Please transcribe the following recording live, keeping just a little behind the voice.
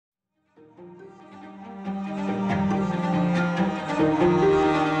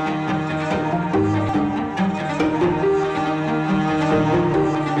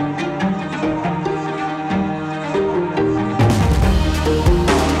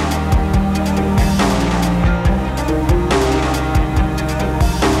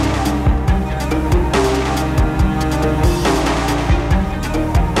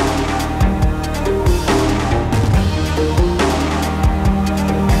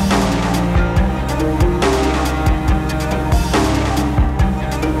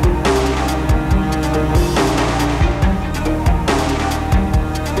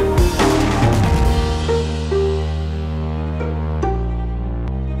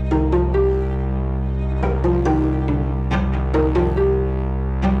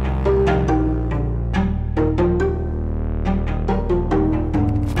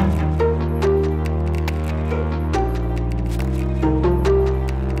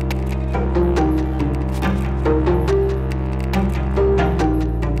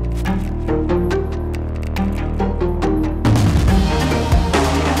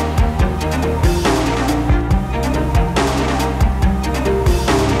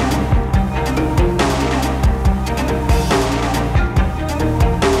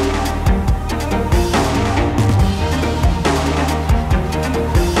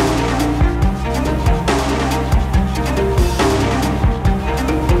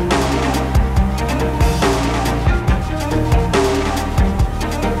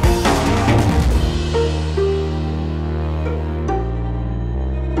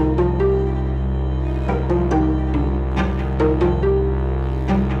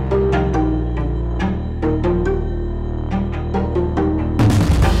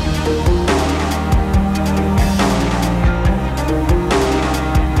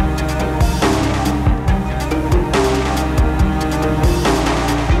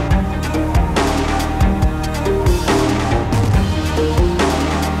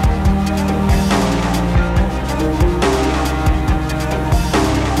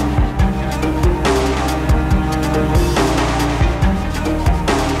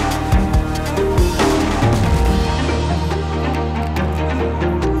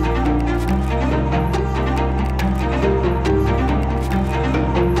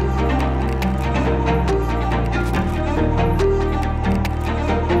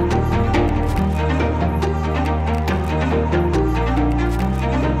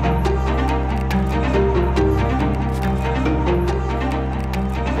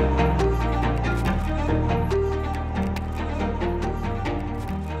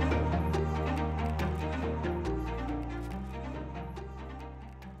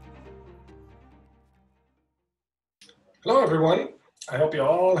Hello, everyone. I hope you're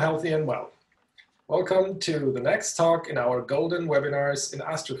all healthy and well. Welcome to the next talk in our Golden Webinars in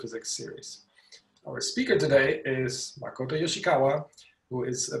Astrophysics series. Our speaker today is Makoto Yoshikawa, who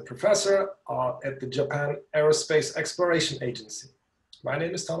is a professor at the Japan Aerospace Exploration Agency. My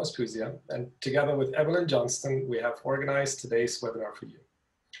name is Thomas Puzia, and together with Evelyn Johnston, we have organized today's webinar for you.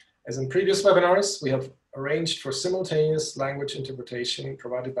 As in previous webinars, we have arranged for simultaneous language interpretation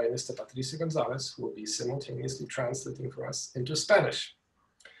provided by Mr. Patricio González, who will be simultaneously translating for us into Spanish.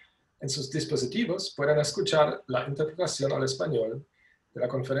 En sus dispositivos pueden escuchar la interpretación al español de la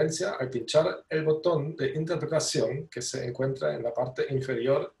conferencia al pinchar el botón de interpretación que se encuentra en la parte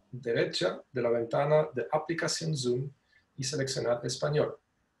inferior derecha de la ventana de aplicación Zoom y seleccionar español.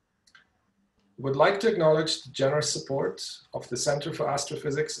 We would like to acknowledge the generous support of the Center for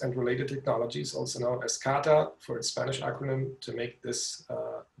Astrophysics and Related Technologies, also known as CATA for its Spanish acronym, to make this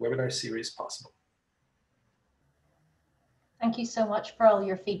webinar series possible. Thank you so much for all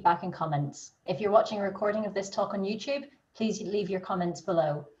your feedback and comments. If you're watching a recording of this talk on YouTube, please leave your comments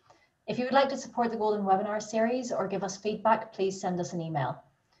below. If you would like to support the Golden Webinar series or give us feedback, please send us an email.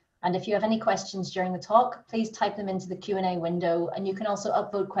 And if you have any questions during the talk, please type them into the Q&A window, and you can also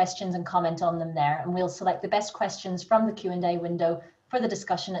upvote questions and comment on them there, and we'll select the best questions from the Q&A window for the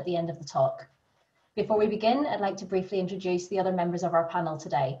discussion at the end of the talk. Before we begin, I'd like to briefly introduce the other members of our panel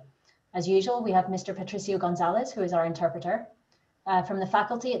today. As usual, we have Mr. Patricio González, who is our interpreter. From the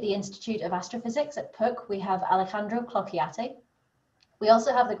faculty at the Institute of Astrophysics at PUC, we have Alejandro Clocchiati. We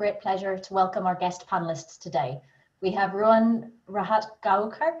also have the great pleasure to welcome our guest panelists today. We have Ruan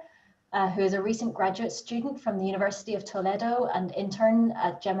Rahat-Gaukar, who is a recent graduate student from the University of Toledo and intern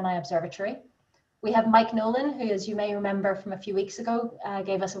at Gemini Observatory. We have Mike Nolan, who, as you may remember from a few weeks ago,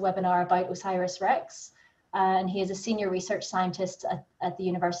 gave us a webinar about OSIRIS-REx, and he is a senior research scientist at the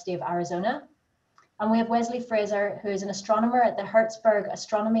University of Arizona. And we have Wesley Fraser, who is an astronomer at the Hertzberg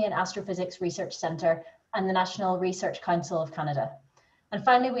Astronomy and Astrophysics Research Centre and the National Research Council of Canada. And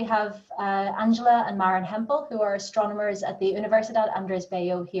finally, we have Angela and Maren Hempel, who are astronomers at the Universidad Andrés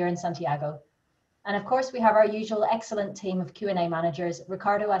Bello here in Santiago. And of course, we have our usual excellent team of Q&A managers,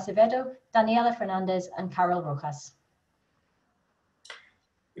 Ricardo Acevedo, Daniela Fernandez, and Carol Rojas.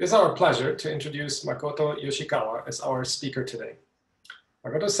 It is our pleasure to introduce Makoto Yoshikawa as our speaker today.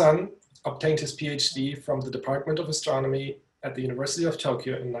 Makoto-san obtained his PhD from the Department of Astronomy at the University of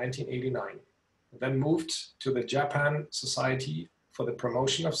Tokyo in 1989, then moved to the Japan Society for the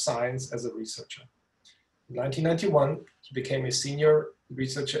Promotion of Science as a researcher. In 1991, he became a senior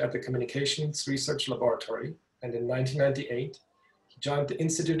researcher at the Communications Research Laboratory, and in 1998, he joined the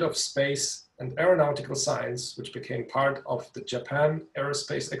Institute of Space and Aeronautical Science, which became part of the Japan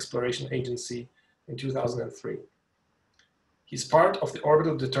Aerospace Exploration Agency in 2003. He's part of the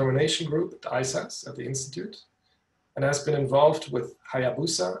Orbital Determination Group at ISAS at the Institute, and has been involved with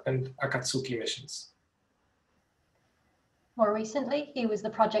Hayabusa and Akatsuki missions. More recently, he was the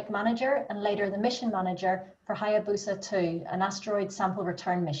project manager and later the mission manager for Hayabusa2, an asteroid sample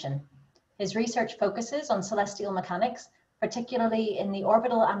return mission. His research focuses on celestial mechanics, particularly in the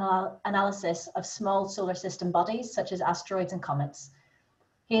orbital analysis of small solar system bodies such as asteroids and comets.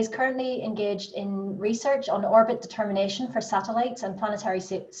 He is currently engaged in research on orbit determination for satellites and planetary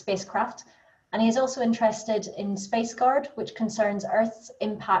spacecraft, and he is also interested in SpaceGuard, which concerns Earth's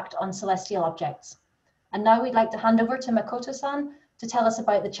impact on celestial objects. And now we'd like to hand over to Makoto-san to tell us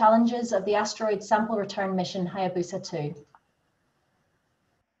about the challenges of the asteroid sample return mission Hayabusa2.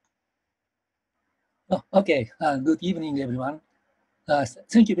 Oh, okay, good evening, everyone.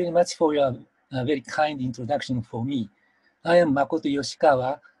 Thank you very much for your very kind introduction for me. I am Makoto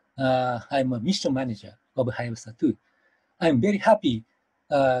Yoshikawa. I'm a mission manager of Hayabusa2. I'm very happy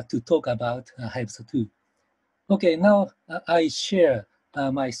to talk about Hayabusa2. Okay, now I share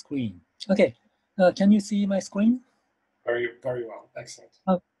my screen. Okay. Can you see my screen? Very, very well. Excellent.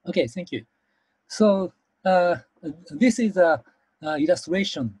 Oh, okay, thank you. So this is a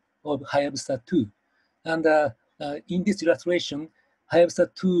illustration of Hayabusa2. And in this illustration,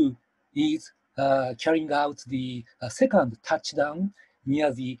 Hayabusa2 is carrying out the second touchdown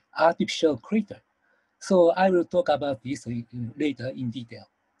near the artificial crater. So I will talk about this later in detail.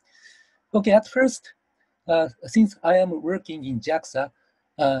 Okay, at first, since I am working in JAXA,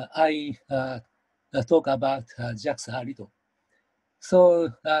 I talk about JAXA a little.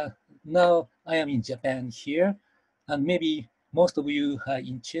 So now I am in Japan here, and maybe most of you are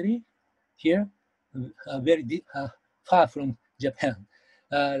in Chile here, very far from Japan.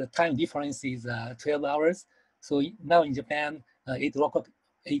 The time difference is 12 hours. So now in Japan, 8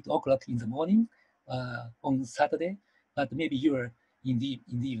 o'clock in the morning on Saturday, but maybe you are in the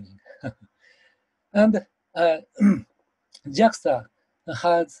evening. And JAXA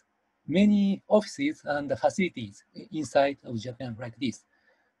has many offices and facilities inside of Japan like this.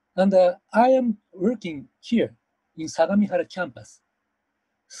 And I am working here in Sagamihara campus.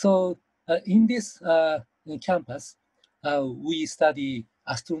 So in this campus, we study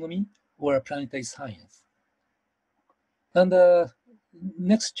astronomy or planetary science. And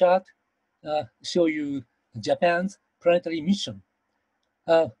next chart show you Japan's planetary mission.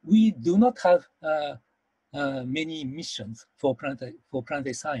 We do not have many missions for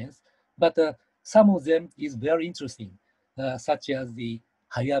planetary science, but some of them is very interesting, such as the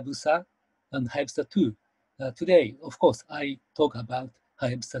Hayabusa and Hayabusa2. Today, of course, I talk about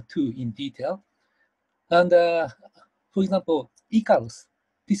Hayabusa2 in detail. And for example, Icarus,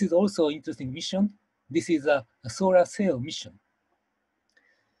 this is also an interesting mission. This is a solar sail mission.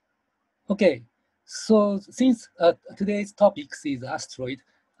 Okay, so since today's topic is asteroid,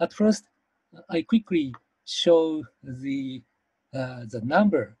 at first I quickly show the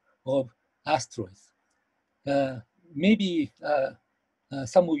number of asteroids. Maybe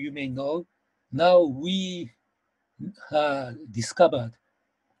some of you may know, now we discovered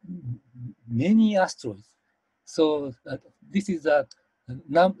many asteroids. So this is a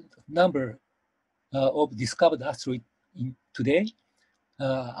number of discovered asteroids today,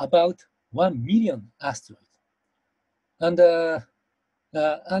 about 1 million asteroids. And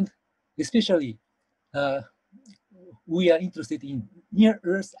especially we are interested in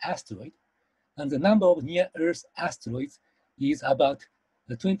near-Earth asteroid, and the number of near-Earth asteroids is about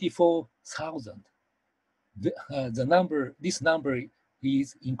 24,000. This number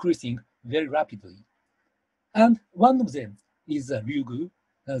is increasing very rapidly. And one of them is Ryugu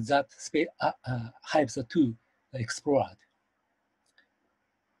that Hayabusa2 explored.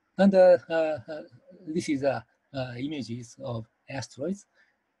 And this is images of asteroids.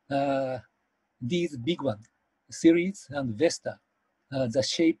 These big one, Ceres and Vesta, the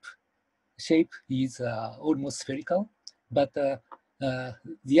shape is almost spherical, but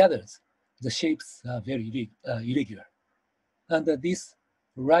the others, the shapes are very irregular. And this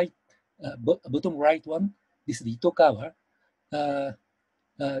bottom right one, this is Itokawa.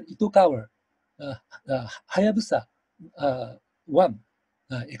 Itokawa, Hayabusa 1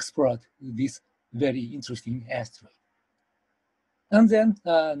 explored this very interesting asteroid. And then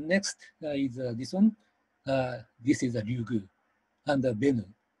next is this one. This is a Ryugu and Bennu.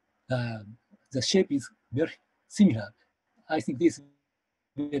 The shape is very similar. I think this is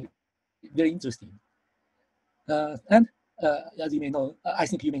very interesting. And as you may know, I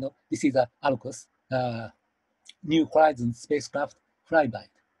think you may know, this is a Alcos, New Horizons spacecraft flyby.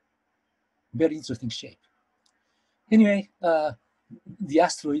 Very interesting shape. Anyway, the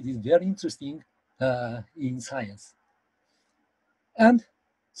asteroid is very interesting in science. And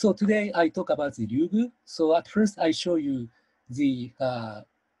so today I talk about the Ryugu. So at first I show you the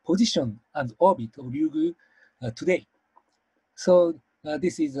position and orbit of Ryugu today. So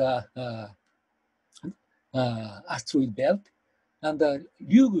this is a asteroid belt, and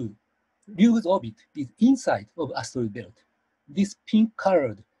Ryugu's orbit is inside of asteroid belt. This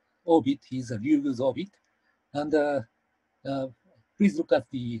pink-colored orbit is Ryugu's orbit, and please look at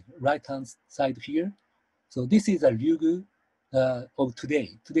the right-hand side here. So this is a Ryugu of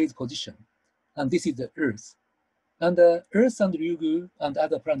today's position, and this is the Earth. And Earth and Ryugu and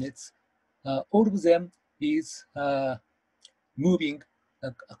other planets, all of them is moving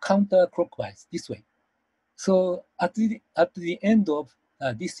counterclockwise this way. So at the end of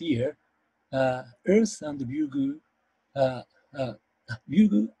this year, Earth and Ryugu,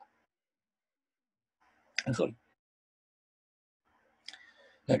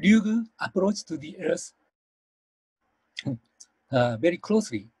 Ryugu approached to the Earth very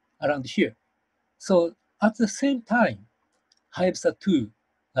closely around here. So at the same time, Hayabusa2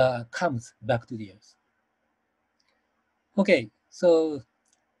 comes back to the Earth. Okay, so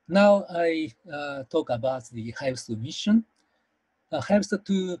now I talk about the Hayabusa mission.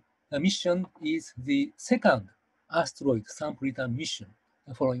 Hayabusa2 mission is the second asteroid sample return mission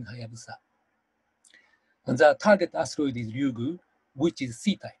following Hayabusa. And the target asteroid is Ryugu, which is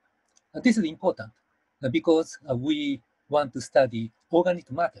C-type. This is important because we want to study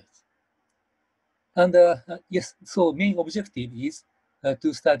organic matters. And yes, so main objective is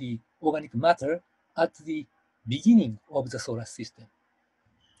to study organic matter at the beginning of the solar system.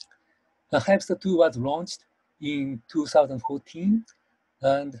 Hayabusa2 was launched in 2014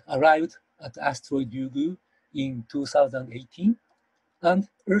 and arrived at asteroid Ryugu in 2018. And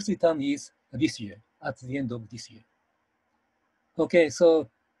Earth return is this year, at the end of this year. Okay, so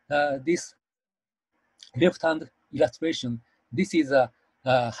this left-hand illustration, this is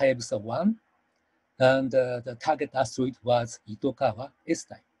Hayabusa 1. and the target asteroid was Itokawa S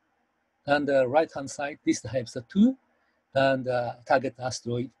type. And the right-hand side, this is Hayabusa2, and target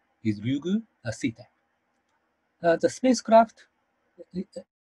asteroid is Ryugu C type. The spacecraft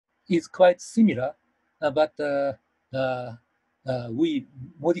is quite similar, but we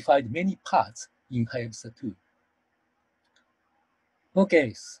modified many parts in Hayabusa2.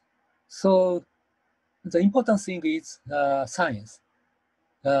 Okay, so the important thing is science.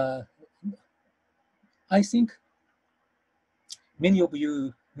 I think many of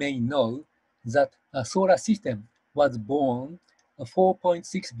you may know that a solar system was born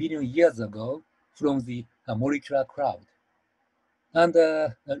 4.6 billion years ago from the molecular cloud. And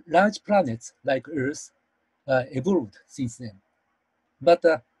large planets like Earth evolved since then. But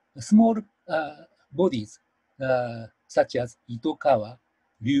small bodies such as Itokawa,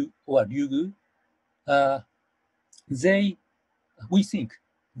 or Ryugu, we think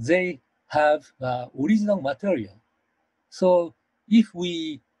they have original material. So if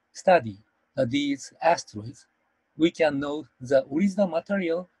we study these asteroids, we can know the original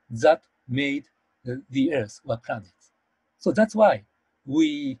material that made the Earth or planets. So that's why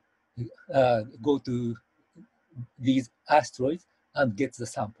we go to these asteroids and get the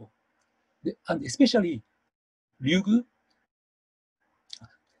sample. And especially Ryugu,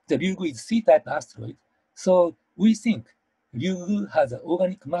 the Ryugu is C-type asteroid. So we think Ryugu has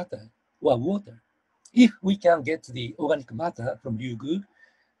organic matter or water. If we can get the organic matter from Ryugu,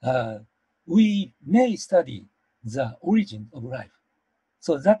 we may study the origin of life.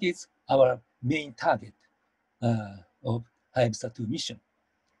 So that is our main target of Hayabusa2 mission.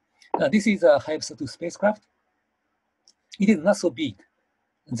 This is a Hayabusa2 spacecraft. It is not so big.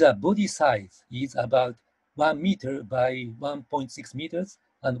 The body size is about 1 meter by 1.6 meters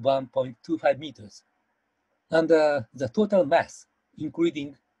and 1.25 meters. And the total mass,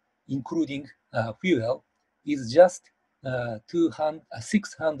 including fuel, is just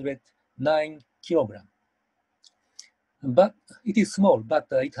 609 kilograms. But it is small, but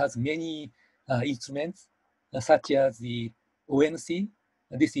it has many instruments, such as the ONC.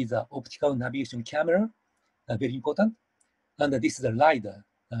 This is an optical navigation camera, very important. And this is a LiDAR,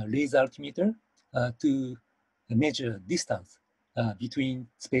 laser altimeter, to measure distance between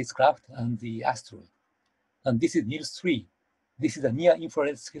spacecraft and the asteroid. And this is NIRS-3. This is a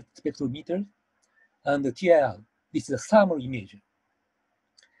near-infrared spectrometer. And the TIR, this is a thermal imager.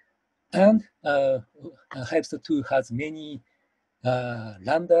 And Hayabusa2 has many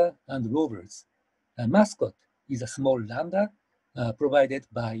lander and rovers. A mascot is a small lander provided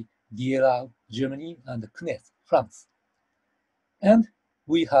by DLR, Germany, and CNES, France. And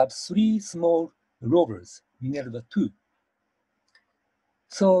we have 3 small rovers, Minerva-2.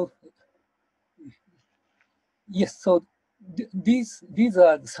 So, yes, so these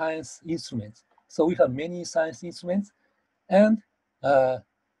are the science instruments. So we have many science instruments, and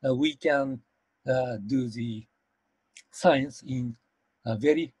we can do the science in a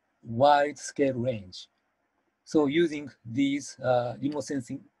very wide scale range. So using these remote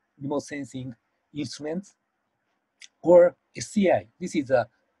sensing instruments, or SCI, this is a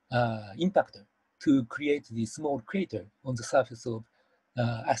impactor to create the small crater on the surface of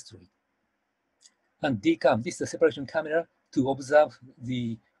asteroid. And DCAM, this is a separation camera to observe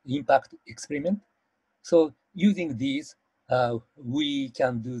the impact experiment. So using these, we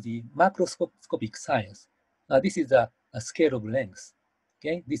can do the macroscopic science. This is a scale of length.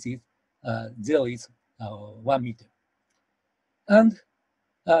 Okay, this is 0 is 1 meter. And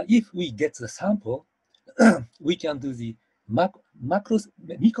if we get the sample, we can do the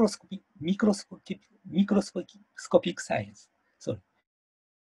microscopic science. Sorry.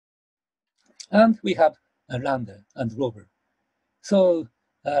 And we have a lander and rover. So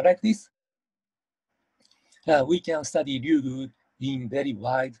like this, we can study Ryugu in very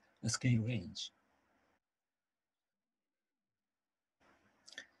wide scale range.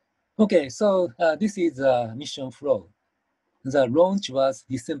 Okay, so this is the mission flow. The launch was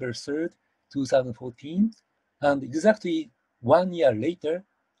December 3rd, 2014, and exactly 1 year later,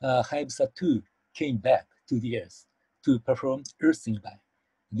 Hayabusa2 came back to the Earth to perform Earth flyby,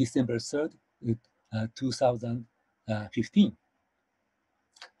 December 3rd, 2015.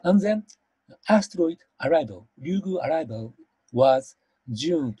 And then asteroid arrival, Ryugu arrival, was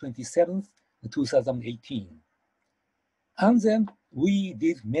June 27th, 2018. And then we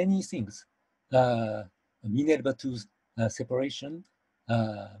did many things. Minerva-2 separation,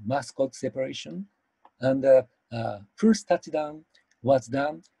 mascot separation, and first touchdown was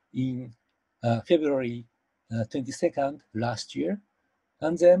done in February 22nd last year.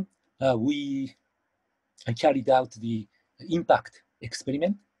 And then we carried out the impact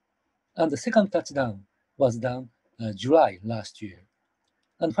experiment. And the second touchdown was done July last year.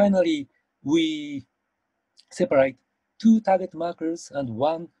 And finally, we separate 2 target markers and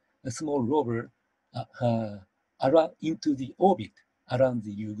 1 small rover into the orbit around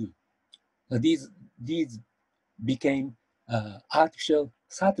the Ryugu. These became artificial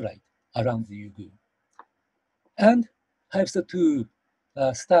satellite around the Ryugu. And Hayabusa2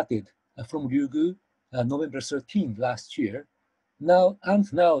 started from Ryugu November 13 last year. Now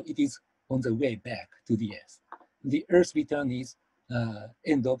it is on the way back to the Earth. The Earth return is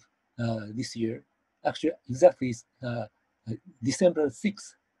end of this year. Actually, exactly December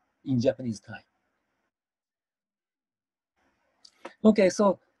 6th in Japanese time. Okay,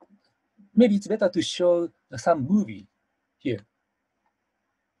 so maybe it's better to show some movie here.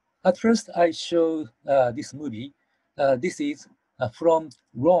 At first, I show this movie. This is from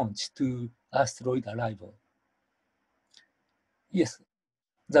launch to asteroid arrival. Yes,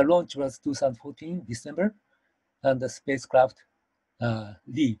 the launch was 2014, December, and the spacecraft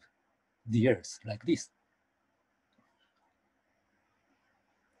leave the Earth like this.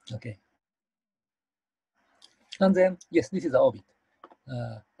 Okay. And then, yes, this is the orbit.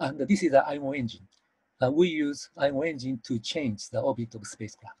 And this is the IMO engine. We use IMO engine to change the orbit of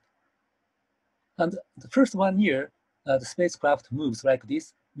spacecraft. And the first 1 year, the spacecraft moves like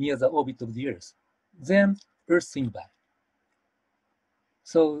this near the orbit of the Earth. Then Earth swing by.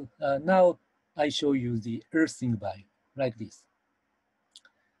 So now I show you the Earth swing by like this.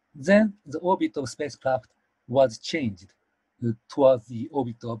 Then the orbit of spacecraft was changed towards the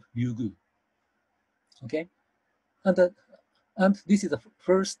orbit of Ryugu. Okay, and this is the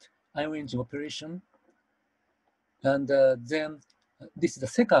first IMO engine operation, and then this is the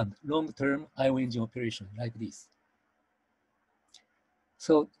second long-term IMO engine operation like this.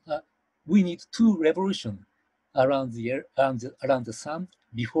 So we need 2 revolutions around the sun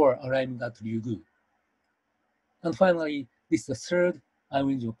before arriving at Ryugu. And finally, this is the third IMO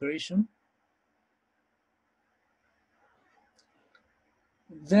engine operation.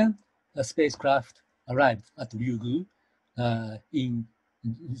 Then a spacecraft arrived at Ryugu in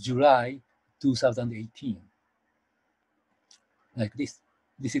July 2018. Like this.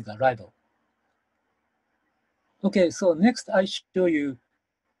 This is the arrival. Okay, so next I show you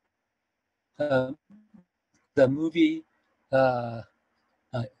the movie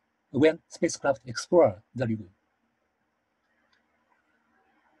when spacecraft explore the Ryugu.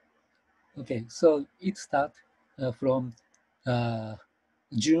 Okay, so it starts from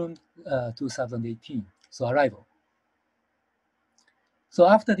June 2018, so arrival. So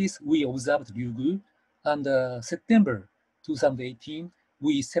after this, we observed Ryugu, and September 2018,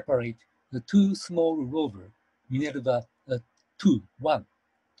 we separate the 2 small rover, Minerva 2, 1.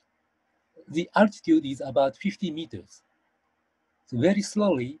 The altitude is about 50 meters. So very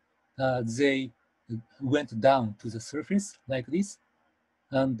slowly, they went down to the surface like this,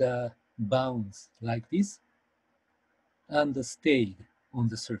 and bounce like this, and stayed on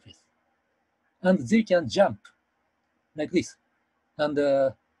the surface. And they can jump like this. And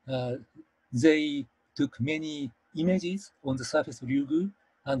they took many images on the surface of Ryugu,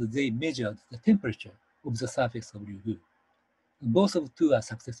 and they measured the temperature of the surface of Ryugu. Both of 2 are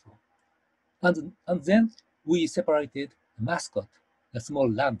successful. And then we separated a mascot, a small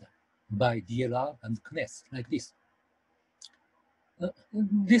lander, by DLR and CNES, like this.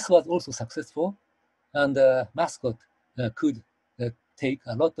 This was also successful, and mascot could take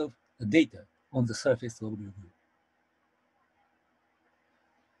a lot of data on the surface of Ryugu.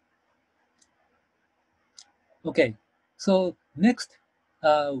 Okay, so next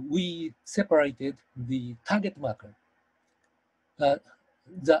we separated the target marker.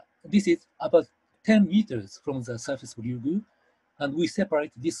 This is about 10 meters from the surface of Ryugu, and we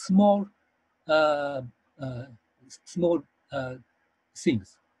separate these small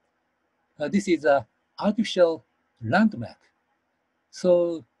things. This is an artificial landmark.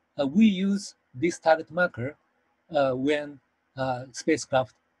 So we use this target marker when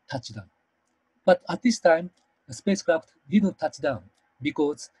spacecraft touch down. But at this time, the spacecraft didn't touch down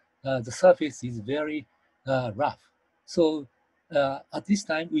because the surface is very rough. So at this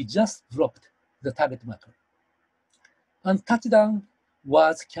time, we just dropped the target marker. And touchdown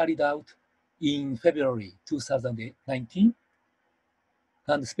was carried out in February 2019,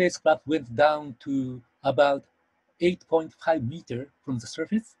 and the spacecraft went down to about 8.5 meters from the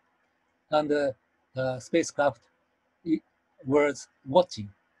surface, and the spacecraft was watching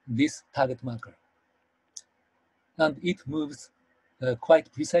this target marker. And it moves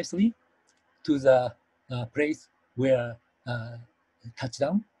quite precisely to the place where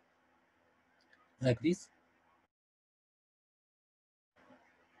touchdown, like this.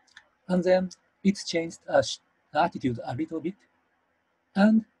 and then it changed attitude a little bit,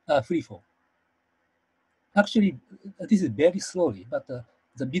 and free fall. Actually, this is very slowly, but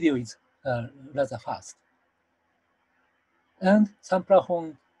the video is rather fast. And sampler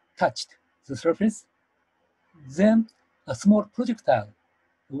horn touched the surface. Then a small projectile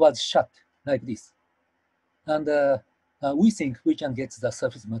was shot like this. And we think we can get the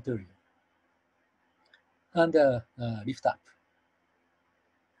surface material and lift up.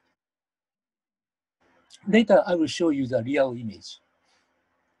 Later, I will show you the real image.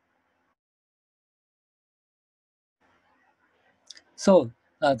 So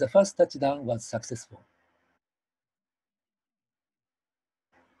the first touchdown was successful.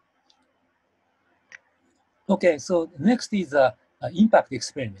 Okay, so next is an impact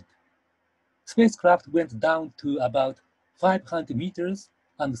experiment. Spacecraft went down to about 500 meters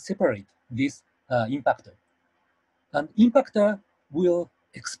and separate this impactor. An impactor will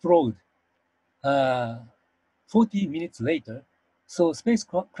explode 40 minutes later, so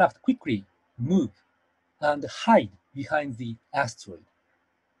spacecraft quickly move and hide behind the asteroid.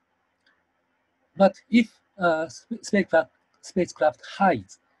 But if spacecraft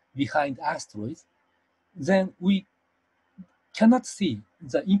hides behind asteroids, then we cannot see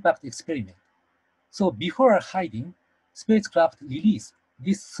the impact experiment. So before hiding, spacecraft release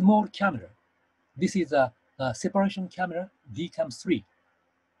this small camera. This is a separation camera, DCAM3.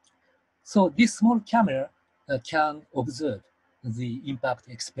 So this small camera can observe the impact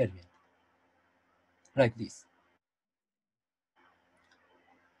experiment like this.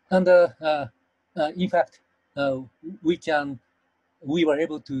 And in fact, we were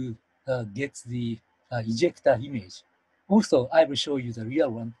able to get the ejector image. Also, I will show you the real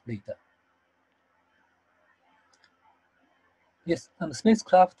one later. Yes, and the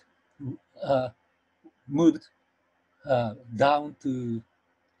spacecraft moved down to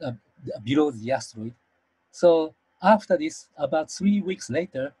below the asteroid. So after this, about 3 weeks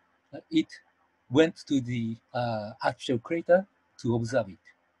later, it went to the actual crater to observe it.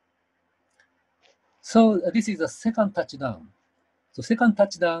 So this is the second touchdown. So second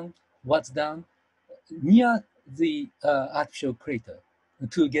touchdown was done near the actual crater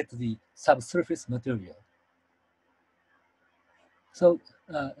to get the subsurface material. So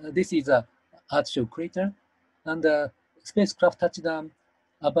this is a actual crater, and the spacecraft touched down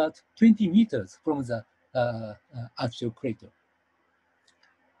about 20 meters from the actual crater.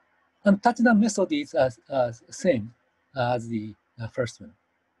 And touchdown method is same as the first one.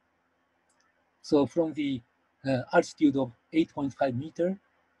 So from the altitude of 8.5 meter,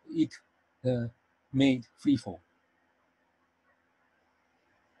 it made free fall.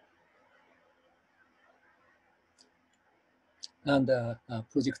 And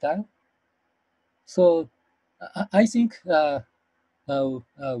projectile. So I think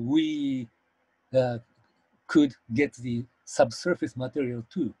we could get the subsurface material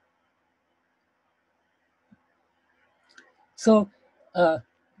too. So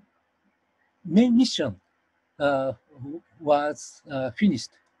main mission was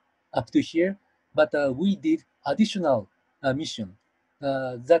finished up to here, but we did additional mission.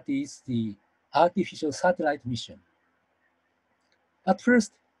 That is the artificial satellite mission. At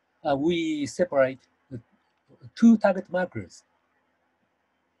first, we separate two target markers.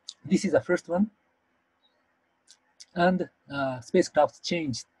 This is the first one, and spacecraft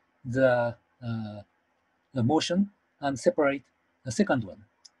changed the motion and separate the second one,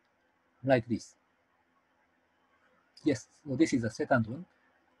 like this. Yes, so this is the second one,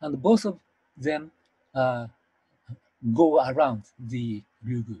 and both of them go around the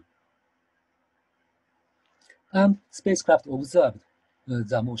Ryugu. And spacecraft observed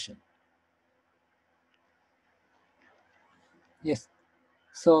the motion. Yes,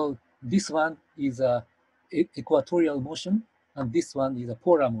 so this one is a equatorial motion, and this one is a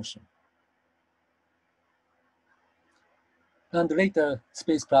polar motion. And later,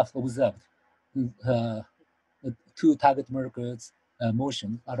 spacecraft observed two target markers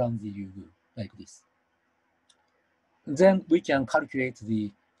motion around the Ryugu, like this. And then we can calculate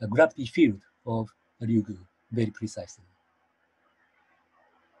the gravity field of Ryugu very precisely.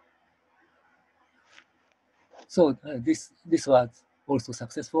 So this was also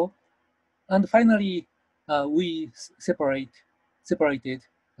successful. And finally, we separated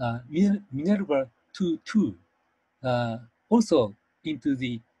Minerva 2 also into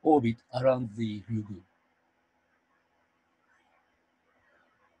the orbit around the Ryugu.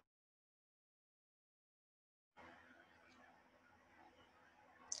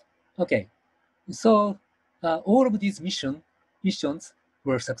 Okay, so all of these missions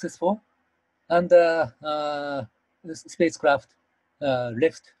were successful, and the spacecraft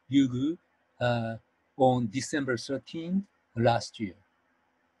left Ryugu on December 13th last year.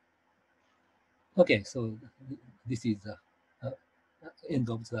 Okay, so this is the end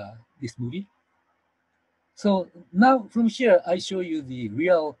of this movie. So now from here, I show you the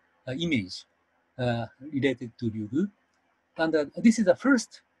real image related to Ryugu. And this is the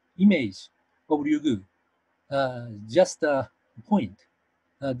first image of Ryugu, just a point.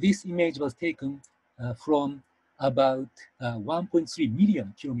 This image was taken from about 1.3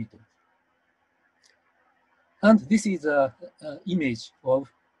 million kilometers. And this is an image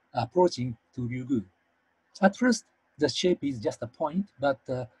of approaching to Ryugu. At first, the shape is just a point, but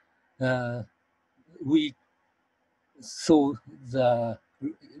we saw the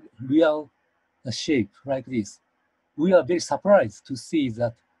real shape like this. We are very surprised to see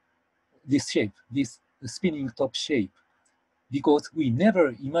that this shape, this spinning top shape, because we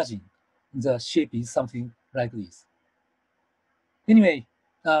never imagined the shape is something like this. Anyway,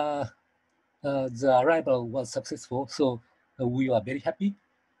 the arrival was successful, so we are very happy.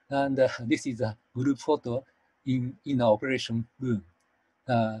 And this is a group photo in our operation room.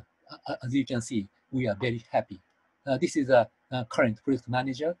 As you can see, we are very happy. This is a current project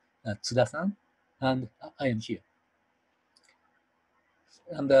manager, Tsuda-san, and I am here.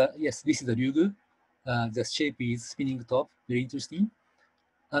 And yes, this is the Ryugu. The shape is spinning top, very interesting.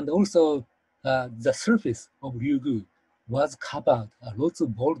 And also, the surface of Ryugu was covered lots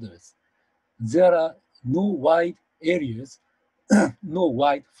of boulders. There are no wide areas, no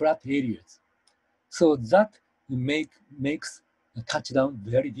wide flat areas. So that makes a touchdown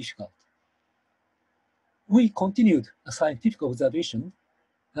very difficult. We continued a scientific observation,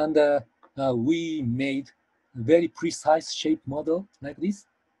 and we made a very precise shape model like this,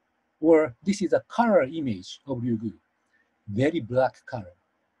 or this is a color image of Ryugu, very black color.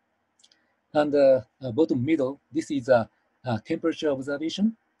 And bottom middle, this is a temperature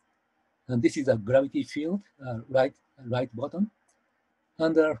observation, and this is a gravity field, right bottom.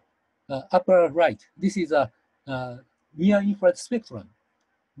 And upper right, this is a near-infrared spectrum.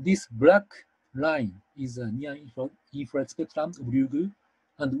 This black line is a near-infrared spectrum of Ryugu,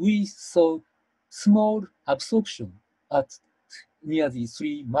 and we saw small absorption at nearly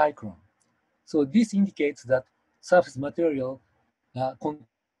 3 micron. So this indicates that surface material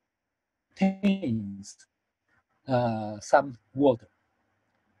contains some water.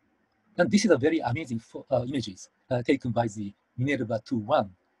 And this is a very amazing images taken by the Minerva-2-1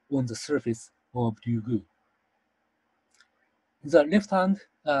 on the surface of Ryugu. The left-hand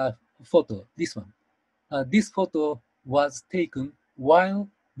photo, this one. This photo was taken while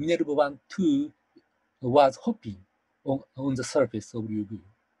Minerva-2 was hopping on the surface of Ryugu.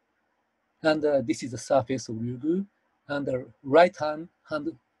 And this is the surface of Ryugu. And the right-hand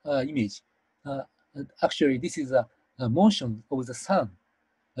image, actually, this is a motion of the sun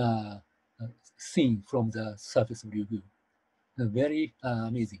seen from the surface of Ryugu. Very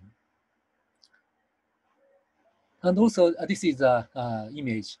amazing. And also, this is an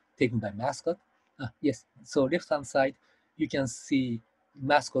image taken by mascot. Yes, so left-hand side, you can see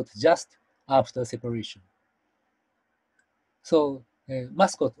mascot just after separation. So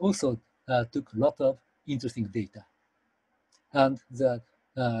mascot also took a lot of interesting data. And the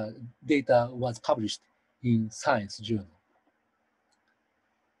data was published in Science Journal.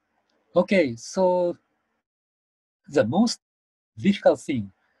 Okay, so the most difficult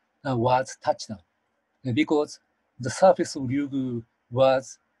thing was touchdown, because the surface of Ryugu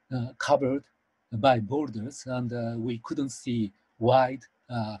was covered by boulders, and we couldn't see wide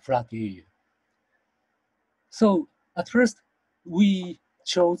flat area. So at first, we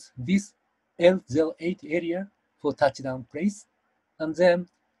chose this L08 area for touchdown place, and then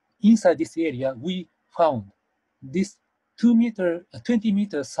inside this area, we found this 20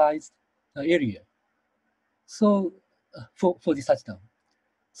 meter sized area. So for this touchdown,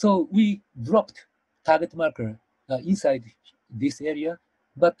 so we dropped target marker inside this area,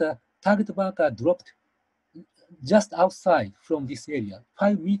 but the target marker dropped just outside from this area,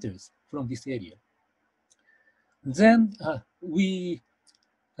 5 meters from this area. Then we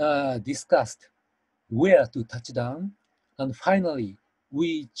discussed where to touch down, and finally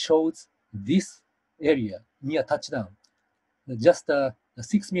we chose this area near touchdown, just a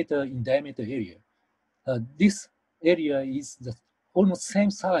 6 meter in diameter area. This area is the almost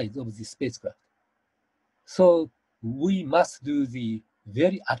same size of the spacecraft. So we must do the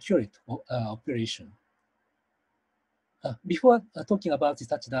very accurate operation. Before talking about the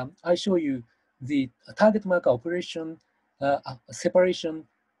touchdown, I show you the target marker operation separation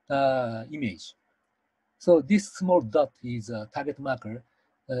image. So this small dot is a target marker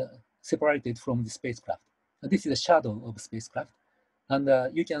separated from the spacecraft. This is a shadow of the spacecraft.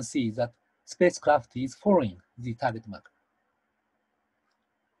 And you can see that spacecraft is following the target marker.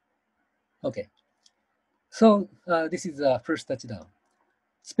 Okay, so this is the first touchdown.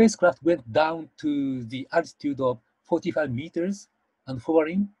 Spacecraft went down to the altitude of 45 meters and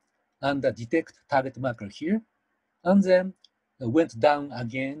hovering and detect target marker here, and then went down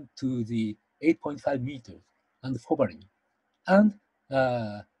again to the 8.5 meters and hovering and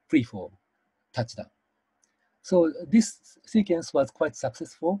freefall touchdown. So this sequence was quite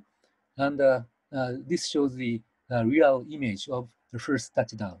successful, and this shows the real image of the first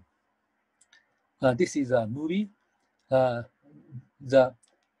touchdown. This is a movie. The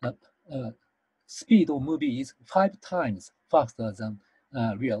speed of movie is 5 times faster than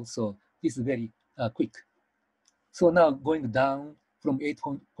real, so this is very quick. So now going down from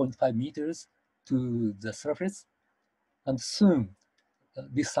 8.5 meters to the surface, and soon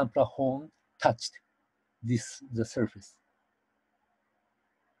this sampler horn touched the surface.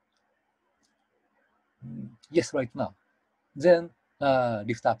 Yes, right now. Then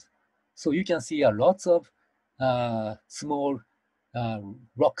lift up. So you can see lots of small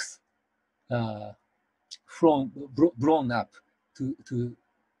rocks blown up to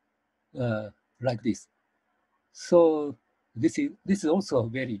like this. So this is also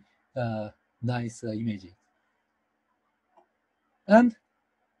very nice image. And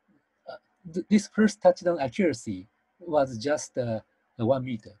this first touchdown accuracy was just 1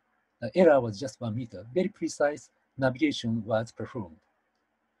 meter. Error was just 1 meter. Very precise navigation was performed.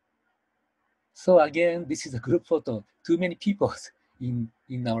 So again, this is a group photo. Too many people in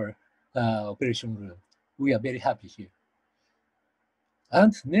our operation room. We are very happy here.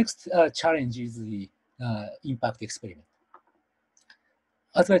 And next challenge is the impact experiment.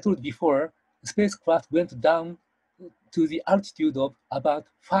 As I told before, the spacecraft went down to the altitude of about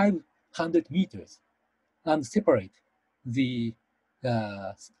 500 meters and separate the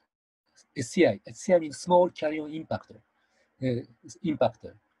SCI. SCI means small carrion impactor.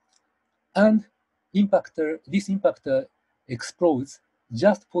 And this impactor explodes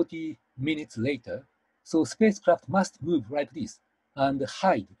just 40 minutes later. So spacecraft must move like this and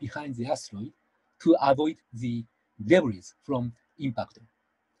hide behind the asteroid to avoid the debris from impactor.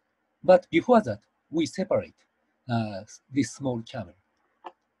 But before that, we separate this small camera.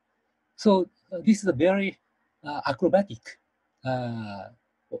 So this is a very acrobatic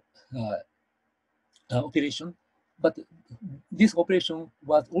operation, but this operation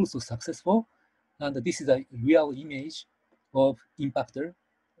was also successful, and this is a real image of impactor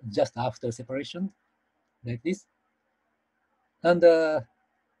just after separation, like this. And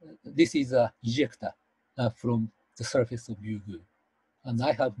this is a ejector from the surface of Ryugu. And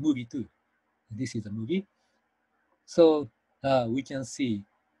I have movie too. This is a movie. So we can see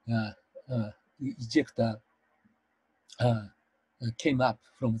ejector came up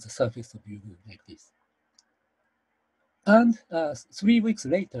from the surface of Ryugu like this. And 3 weeks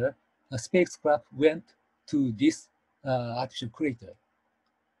later, a spacecraft went to this artificial crater.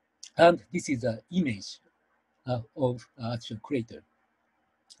 And this is an image of artificial crater.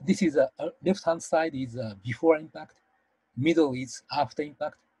 This is left-hand side is before impact, middle is after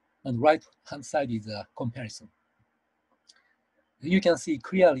impact, and right-hand side is a comparison. You can see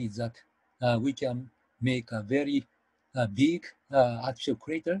clearly that we can make a very big artificial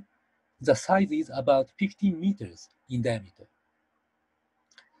crater. The size is about 15 meters in diameter.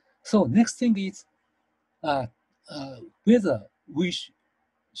 So next thing is whether we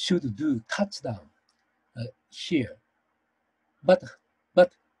should do touchdown here. But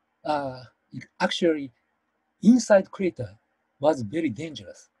actually, inside crater was very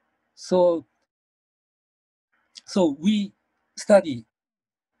dangerous. So we study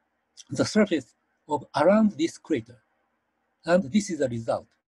the surface of around this crater, and this is the result.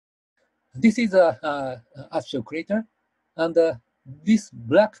 This is a actual crater, and this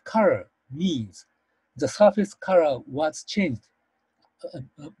black color means the surface color was changed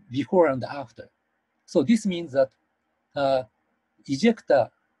before and after. So this means that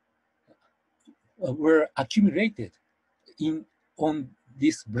ejecta were accumulated on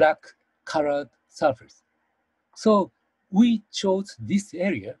this black colored surface. So we chose this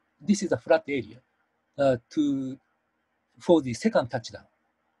area. This is a flat area for the second touchdown.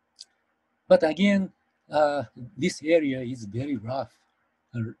 But again, this area is very rough,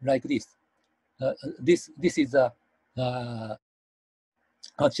 like this. This is a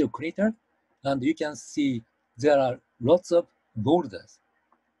actual crater, and you can see there are lots of boulders.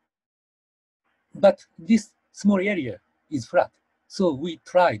 But this small area is flat, so we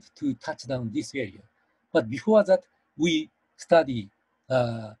tried to touch down this area. But before that, we study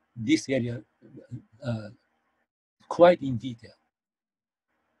this area quite in detail.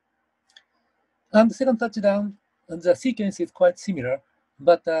 And the second touchdown, the sequence is quite similar,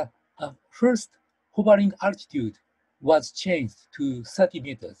 but first hovering altitude was changed to 30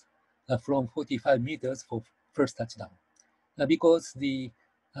 meters from 45 meters for first touchdown. Because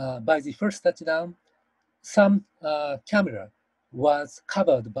by the first touchdown, some camera was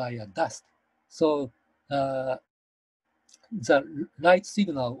covered by dust. So the light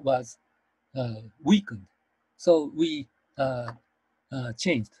signal was weakened. So we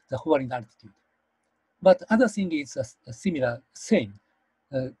changed the hovering altitude. But other thing is a similar, same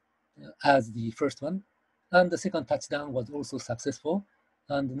as the first one. And the second touchdown was also successful.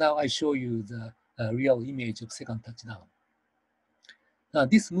 And now I show you the real image of second touchdown. Now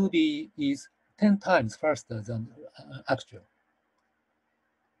this movie is 10 times faster than actual.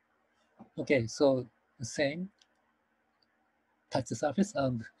 Okay, so the same, touch the surface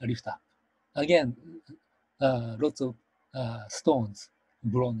and lift up. Again, lots of stones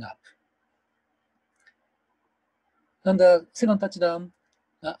blown up. And the second touchdown,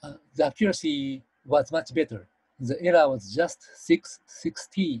 the accuracy was much better. The error was just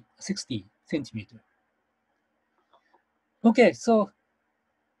 60 centimeter. Okay, so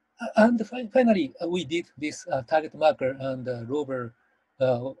and finally we did this target marker and rover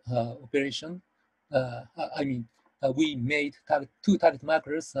operation. I mean, we made two target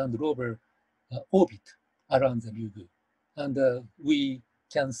markers and rover orbit around the Ryugu, and we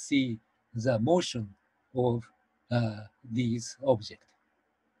can see the motion of these objects.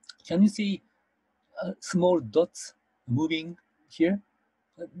 Can you see small dots moving here?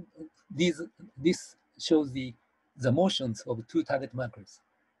 This shows the motions of two target markers.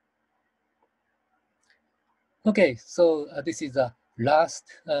 Okay, so this is the last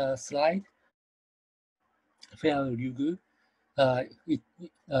slide. Ryugu.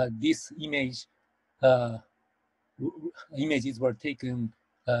 This image images were taken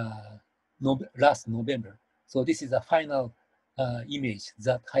last November. So this is the final image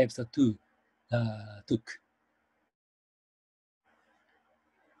that Hayabusa2 took.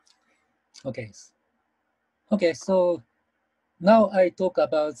 Okay, so now I talk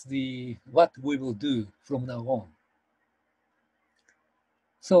about what we will do from now on.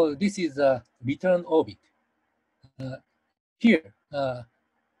 So this is a return orbit. Here, at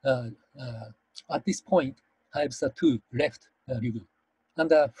this point, Hayabusa2 left Ryugu. And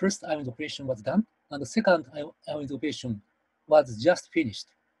the first ion operation was done, and the second ion operation was just finished.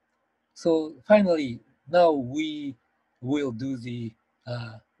 So finally, now we will do the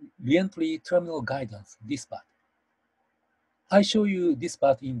re-entry terminal guidance, this part. I show you this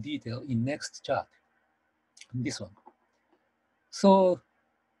part in detail in next chart, this one. So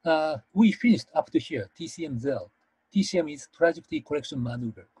we finished up to here, TCM0. TCM is trajectory correction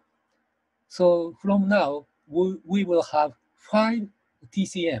maneuver. So from now, we will have 5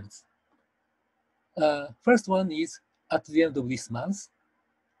 TCMs. First one is at the end of this month.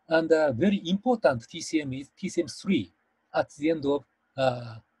 And a very important TCM is TCM3 at the end of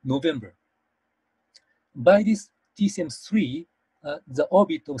November. By this TCM3, the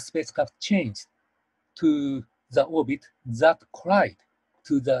orbit of spacecraft changed to the orbit that collide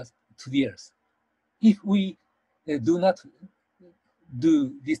to the Earth. If we do not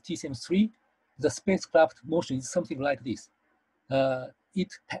do this TCM3, the spacecraft motion is something like this.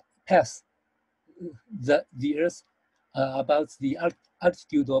 It passes the Earth about the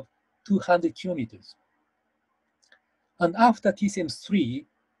altitude of 200 kilometers. And after TCM3,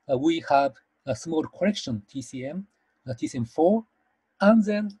 we have a small correction TCM, TCM4, and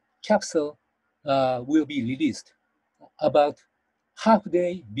then capsule will be released about half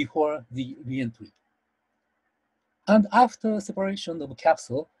day before the re-entry. And after separation of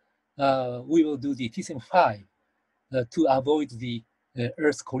capsule, we will do the TCM5 to avoid the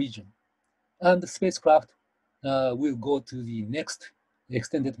Earth collision. And the spacecraft will go to the next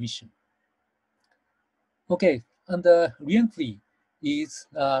extended mission. Okay, and the re-entry is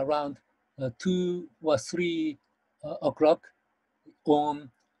around 2 or 3 o'clock on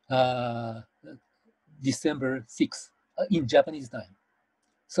December 6th in Japanese time.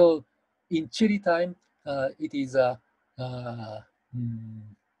 So in Chile time, it is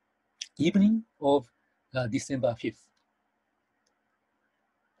evening of December 5th.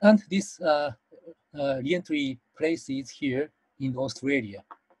 And this re-entry place is here in Australia,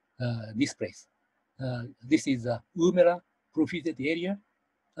 this place. This is the Woomera Profit area.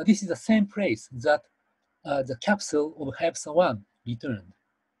 This is the same place that the capsule of Hayabusa1 returned.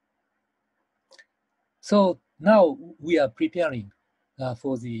 So now we are preparing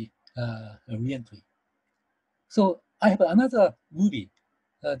for the re-entry. So I have another movie,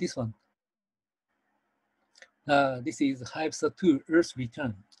 this one. This is Hayabusa2 Earth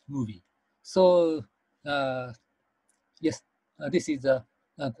Return movie. So yes, this is the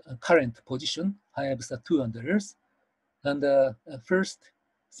current position, Hayabusa2 on the Earth. And first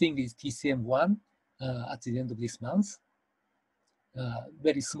thing is TCM1 at the end of this month.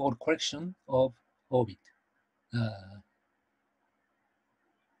 Very small correction of orbit,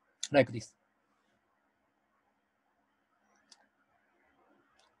 like this.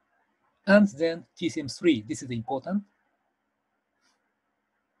 And then TCM3, this is important,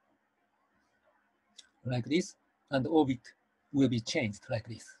 like this, and orbit will be changed like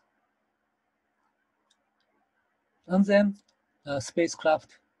this. And then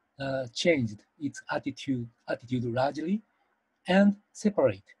spacecraft changed its attitude largely and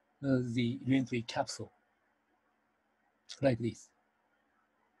separate the reentry capsule like this.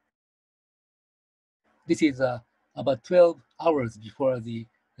 This is about 12 hours before the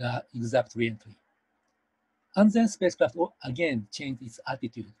exact reentry. And then spacecraft again changed its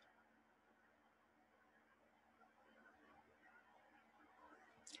attitude.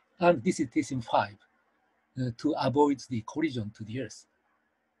 And this is TCM5 to avoid the collision to the Earth.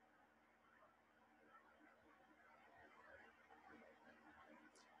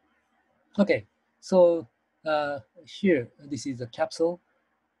 Okay, so here, this is a capsule.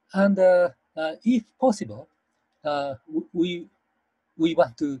 And if possible, we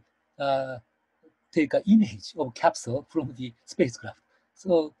want to take an image of capsule from the spacecraft.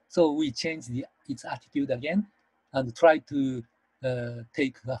 So we change its attitude again and try to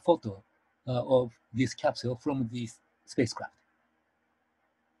take a photo of this capsule from this spacecraft.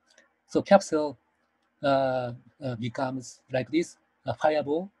 So capsule becomes like this, a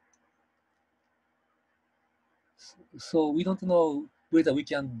fireball. So we don't know whether we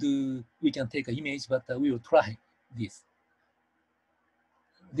can take an image, but we will try this.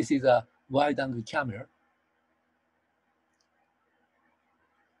 This is a wide-angle camera.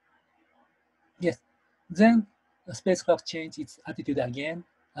 Yes. Then the spacecraft changed its attitude again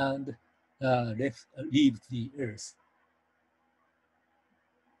and leave the Earth.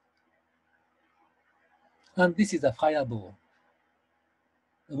 And this is a fireball.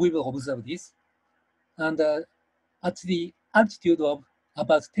 We will observe this. And at the altitude of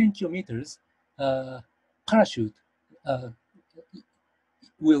about 10 kilometers, parachute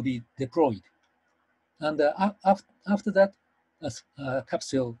will be deployed. And after that,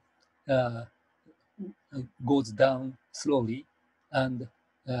 capsule goes down slowly and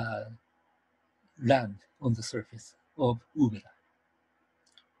land on the surface of Umeda.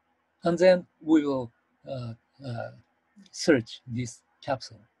 And then we will search this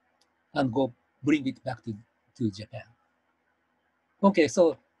capsule and bring it back to Japan. Okay,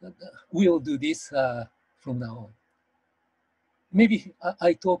 so we will do this from now on. Maybe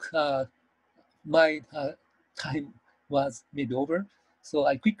I talk, my time was maybe over, so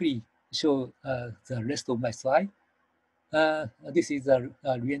I quickly show the rest of my slide. This is a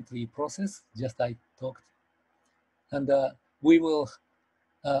reentry process, just I talked. And we will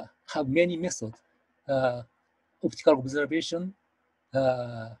have many methods, optical observation,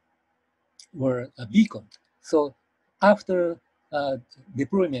 or a beacon. So after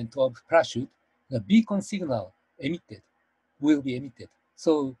deployment of parachute, the beacon signal will be emitted.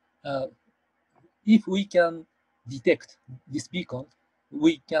 So if we can detect this beacon,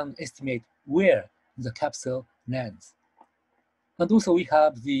 we can estimate where the capsule lands. And also we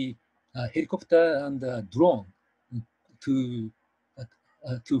have the helicopter and drone to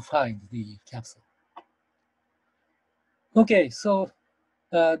find the capsule. Okay, so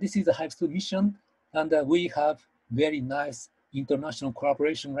this is a Hayabusa mission, and we have very nice international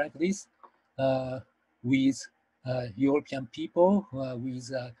cooperation like this with European people,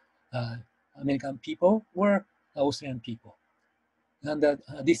 with American people, or Australian people. And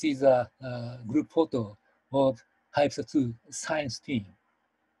this is a group photo of Hayabusa2 science team.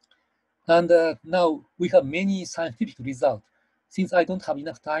 And now we have many scientific results. Since I don't have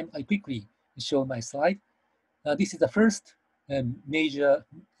enough time, I quickly show my slide. This is the first major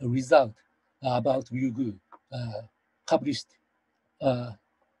result about Ryugu published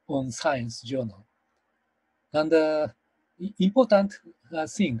on Science Journal. And important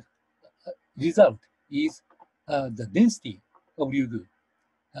result is the density of Ryugu.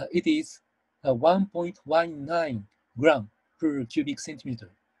 It is 1.19 gram per cubic centimeter.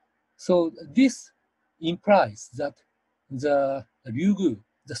 So this implies that the Ryugu,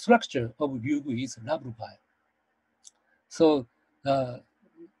 the structure of Ryugu is labile. So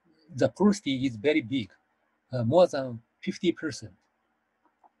the porosity is very big, more than 50%.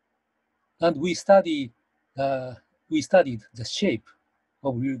 And we studied the shape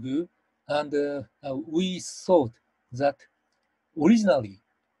of Ryugu, and we thought that originally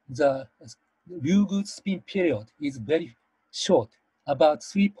the Ryugu spin period is very short, about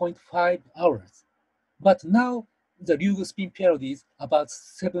 3.5 hours. But now the Ryugu spin period is about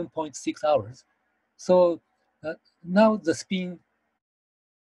 7.6 hours. So now the spin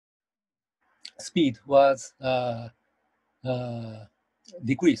speed was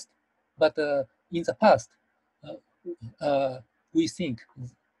decreased. But in the past, we think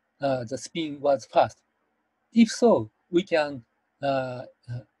the spin was fast. If so, we can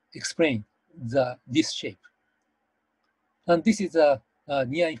explain this shape. And this is a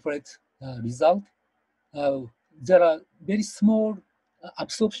near-infrared result. There are very small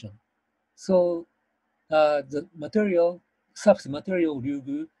absorption. So the material, surface material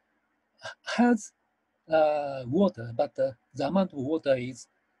Ryugu has water, but the amount of water is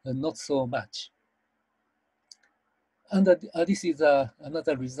not so much. And this is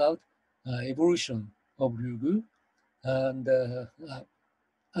another result, evolution of Ryugu. And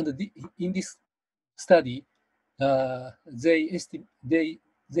in this study, they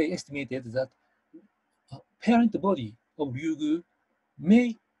estimated that parent body of Ryugu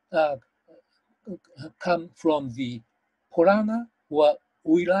may come from the Polana or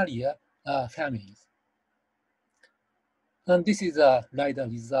Eulalia families. And this is a LiDAR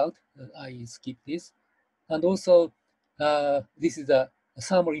result. I skip this. And also, this is a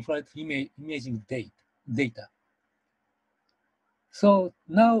thermal infrared imaging data. So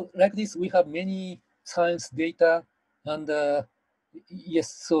now, like this, we have many science data. And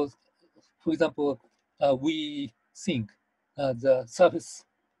yes, so for example, we think the surface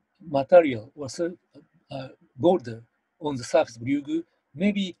material or border on the surface of Ryugu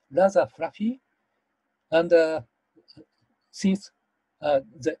may be rather fluffy. And since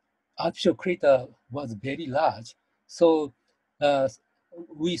the artificial crater was very large, so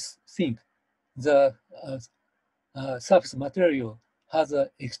we think the surface material has an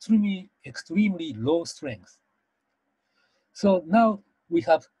extremely low strength. So now we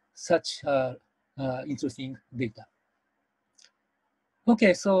have such interesting data.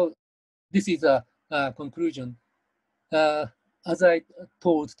 Okay, so this is a conclusion. As I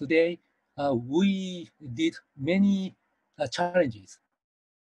told today, we did many challenges.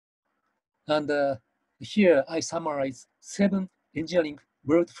 And here I summarize 7 engineering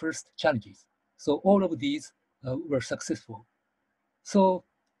world first challenges. So all of these were successful. So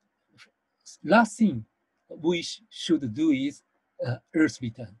last thing we should do is Earth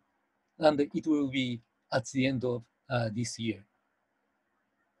return. And it will be at the end of this year.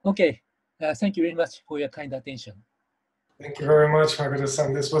 Okay, thank you very much for your kind attention. Thank you very much,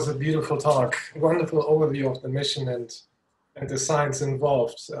 Makoto-san. This was a beautiful talk, wonderful overview of the mission and the science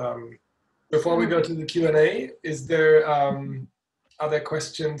involved. Before we go to the Q&A, is there other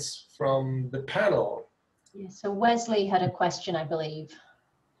questions from the panel? Yeah, so Wesley had a question, I believe.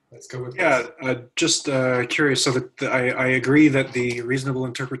 Let's go with Yeah, just curious. So I agree that the reasonable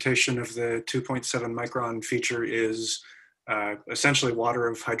interpretation of the 2.7 micron feature is essentially water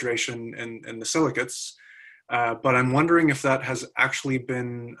of hydration in the silicates. But I'm wondering if that has actually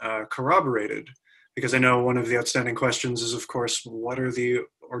been corroborated, because I know one of the outstanding questions is, of course, what are the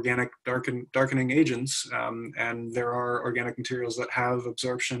organic darkening agents? And there are organic materials that have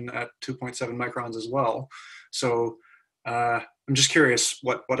absorption at 2.7 microns as well. So I'm just curious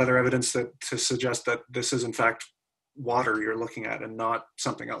what other evidence to suggest that this is in fact water you're looking at and not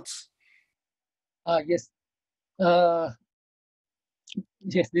something else. Yes.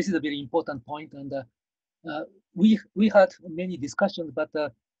 Yes, this is a very important point, and we had many discussions, but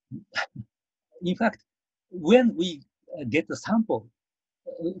in fact, when we get the sample,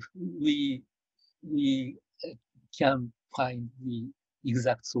 we can find the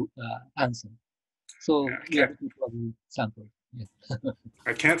exact answer. So we are looking for the sample. Yes.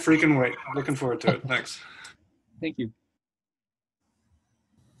 I can't freaking wait. Looking forward to it. Thanks. Thank you.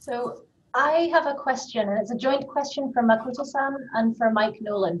 So I have a question, and it's a joint question for Makoto-san and for Mike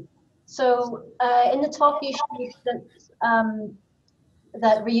Nolan. So in the talk you showed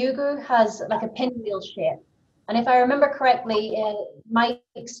that Ryugu has like a pinwheel shape. And if I remember correctly,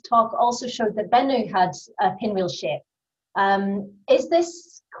 Mike's talk also showed that Bennu had a pinwheel shape. Is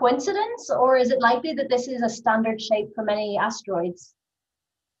this coincidence, or is it likely that this is a standard shape for many asteroids?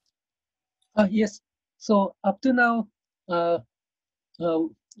 Yes. So up to now, there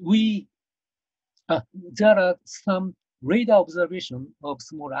are some radar observation of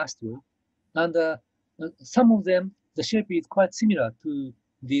small asteroids, and some of them, the shape is quite similar to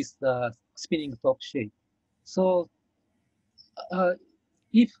this spinning top shape. So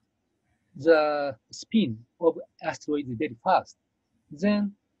if the spin of asteroid is very fast,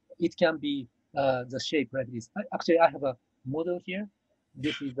 then it can be the shape like this. Actually, I have a model here.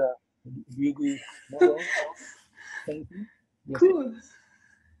 This is the Ryugu model. Thank you. Yes. Cool.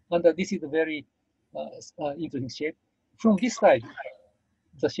 And this is a very interesting shape. From this side,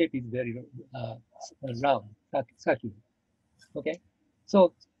 the shape is very round, circular. Okay,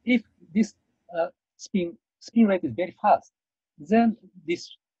 so if this spin rate is very fast, then the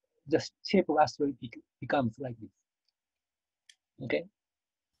shape of asteroid becomes like this. Okay.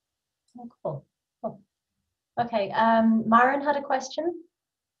 Oh, cool. Cool. Okay, Myron had a question.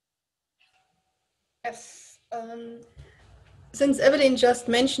 Yes. Since Evelyn just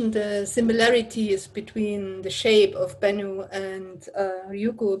mentioned the similarities between the shape of Bennu and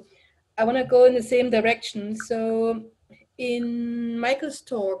Ryugu, I want to go in the same direction. So in Michael's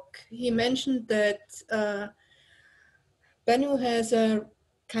talk, he mentioned that Bennu has a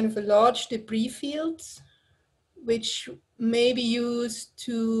kind of a large debris field, which may be used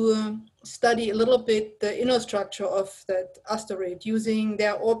to study a little bit the inner structure of that asteroid using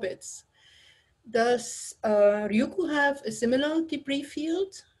their orbits. Does Ryugu have a similar debris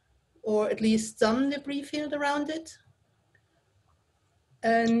field, or at least some debris field around it?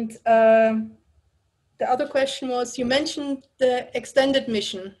 And the other question was, you mentioned the extended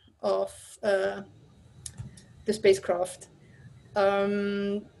mission of the spacecraft.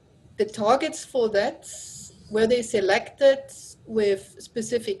 The targets for that, were they selected with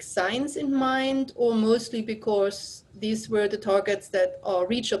specific signs in mind, or mostly because these were the targets that are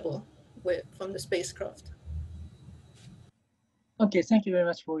reachable from the spacecraft? Okay, thank you very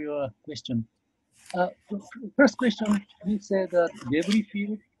much for your question. First question, you said that debris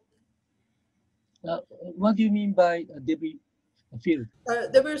field. What do you mean by debris field?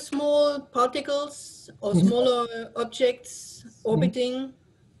 There were small particles or smaller objects orbiting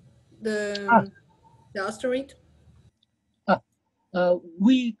the asteroid.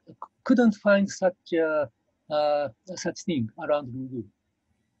 We couldn't find such thing around Ryugu.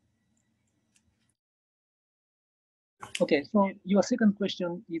 Okay, so your second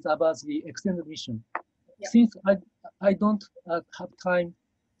question is about the extended mission. Yeah. Since I don't have time,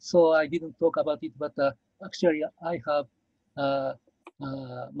 so I didn't talk about it, but actually I have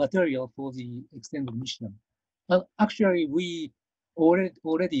material for the extended mission. Actually, we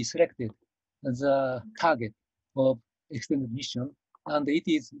already selected the target of extended mission, and it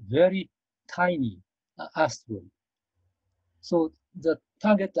is very tiny asteroid. So the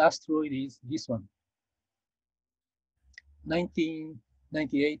target asteroid is this one,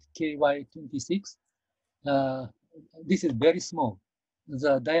 1998 KY26. This is very small.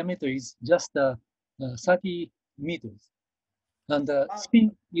 The diameter is just 30 meters, and the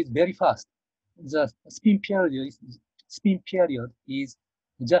spin is very fast. The spin period is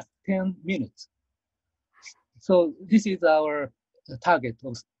just 10 minutes. So this is our target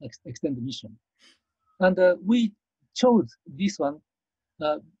of extended mission, and we chose this one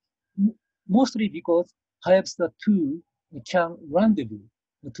mostly because Hayabusa2 can rendezvous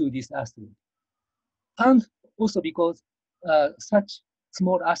to this asteroid, and also because such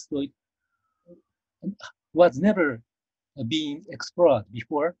small asteroid was never being explored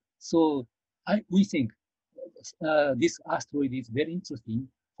before. So we think this asteroid is very interesting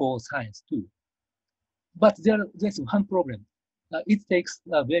for science too. But there's one problem. It takes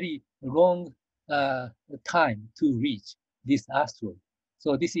a very long time to reach this asteroid.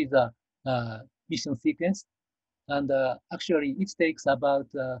 So this is a mission sequence, and actually it takes about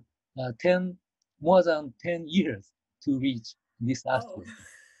more than 10 years to reach this asteroid. Oh.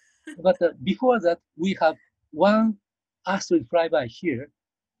 But before that, we have one asteroid flyby here,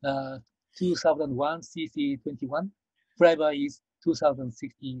 2001 CC21. Flyby is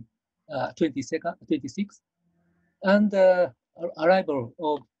 2026, and arrival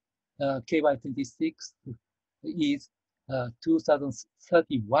of KY26 is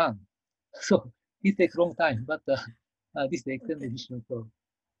 2031. So it takes a long time, but this is the extended mission, so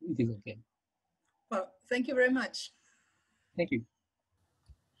it is okay. Well, thank you very much. Thank you.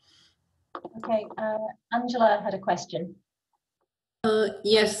 Okay, Angela had a question.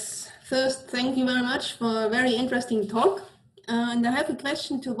 Yes, first, thank you very much for a very interesting talk. And I have a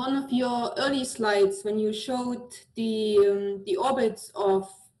question to one of your early slides when you showed the orbits of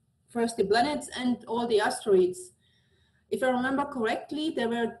first the planets and all the asteroids. If I remember correctly, there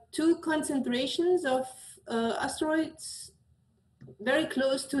were two concentrations of asteroids very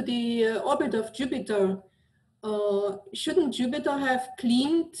close to the orbit of Jupiter. Shouldn't Jupiter have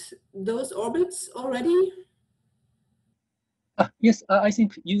cleaned those orbits already? Yes, I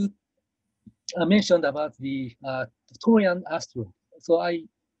think you mentioned about the Taurian asteroid. So I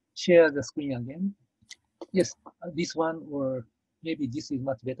share the screen again. Yes, this one, or maybe this is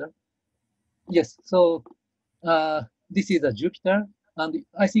much better. Yes, so this is a Jupiter, And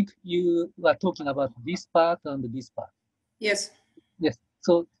I think you were talking about this part and this part. Yes. Yes.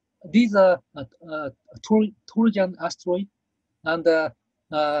 So these are Trojan asteroid, and they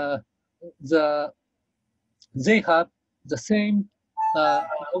have the same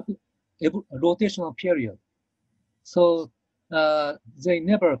rotational period. So they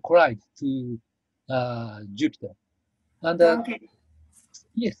never collide to Jupiter. And Okay.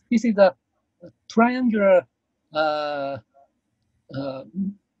 yes, this is a triangular,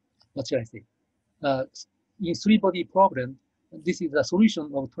 what should I say? In three-body problem, this is a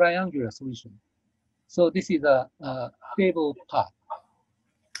solution of triangular solution. So this is a stable path.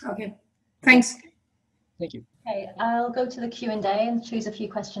 Okay. Thanks. Thank you. Okay, I'll go to the Q&A and choose a few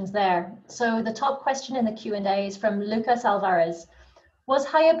questions there. So the top question in the Q&A is from Lucas Alvarez. Was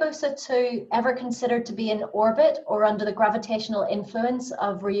Hayabusa2 ever considered to be in orbit or under the gravitational influence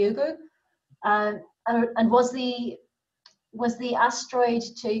of Ryugu? And was the asteroid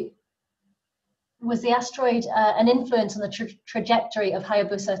an influence on the trajectory of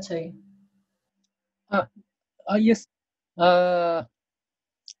Hayabusa2? Yes. The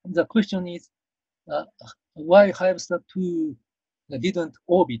question is why Hayabusa2 didn't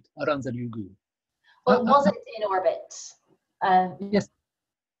orbit around the Ryugu? Well, was it in orbit? Yes.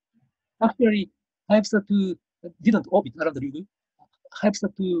 Actually, Hayabusa2 didn't orbit around the Ryugu.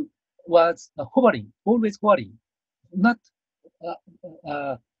 Hayabusa2 was hovering, always hovering, not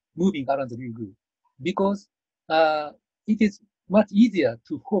moving around the Ryugu, because it is much easier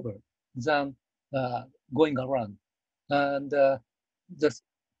to hover than going around. And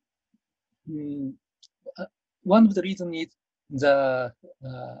one of the reasons is the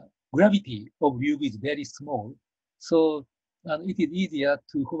gravity of Ryugu is very small, so it is easier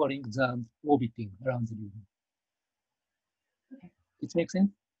to hovering than orbiting around the Ryugu. It makes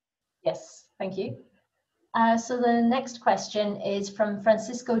sense? Yes, thank you. So the next question is from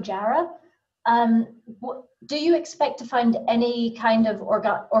Francisco Jara. Do you expect to find any kind of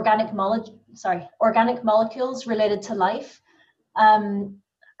organic molecules related to life?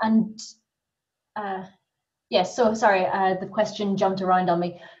 Yes, so sorry, the question jumped around on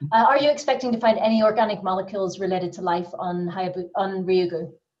me. Are you expecting to find any organic molecules related to life on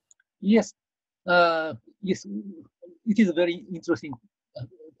Ryugu? Yes, yes, it is a very interesting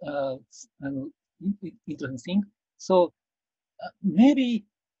interesting thing. So maybe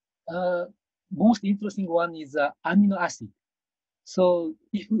most interesting one is amino acid. So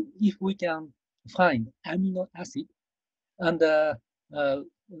if we can find amino acid and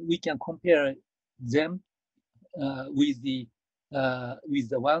we can compare them with the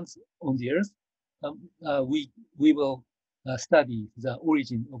ones on the Earth, we will study the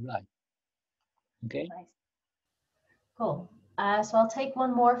origin of life. Okay. Nice. Cool. So I'll take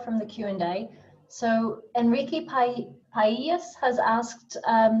one more from the Q&A. So Enrique Paillas has asked,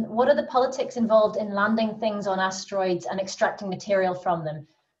 what are the politics involved in landing things on asteroids and extracting material from them?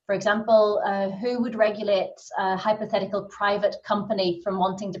 For example, who would regulate a hypothetical private company from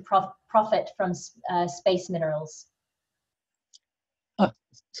wanting to profit from space minerals?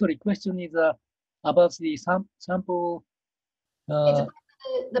 Sorry, question is about the sample. It's about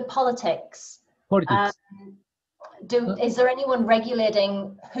the politics. Politics. Is there anyone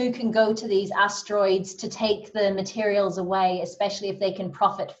regulating who can go to these asteroids to take the materials away, especially if they can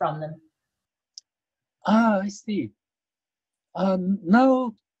profit from them? I see.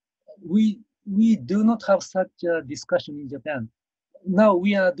 Now we do not have such a discussion in Japan. Now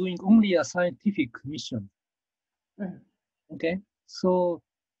we are doing only a scientific mission. Okay, so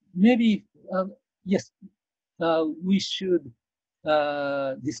maybe yes, we should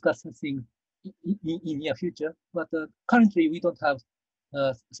discuss something in near future, but currently we don't have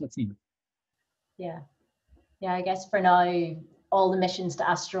such thing. Yeah, I guess for now all the missions to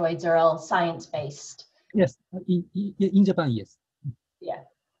asteroids are all science-based. Yes, in Japan, yes. Yeah.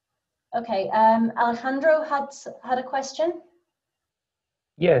 Okay, Alejandro had a question.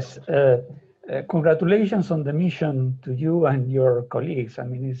 Yes, congratulations on the mission to you and your colleagues. I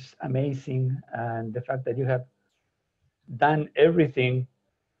mean, it's amazing, and the fact that you have done everything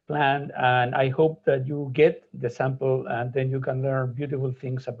planned, and I hope that you get the sample and then you can learn beautiful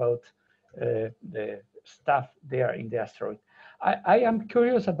things about the stuff there in the asteroid. I am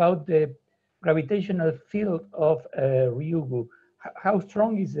curious about the gravitational field of Ryugu. How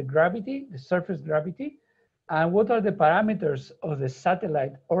strong is the gravity, the surface gravity? And what are the parameters of the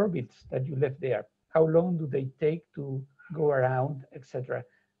satellite orbits that you left there? How long do they take to go around, etc.?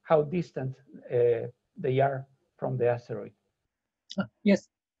 How distant they are from the asteroid? Yes.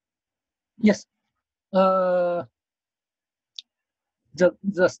 Yes. The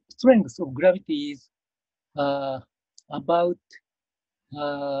strength of gravity is about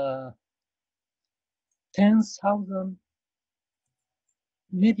 10,000,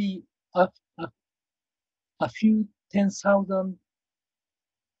 maybe a few 10,000.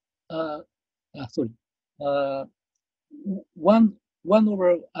 Sorry, one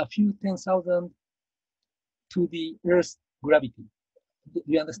over a few 10,000 to the Earth's gravity. Do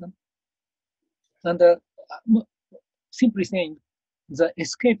you understand? And simply saying, the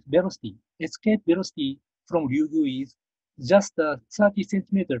escape velocity from Ryugu is just 30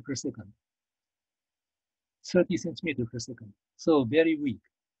 centimeter per second. 30 centimeter per second. So very weak.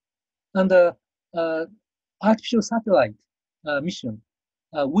 And artificial satellite mission,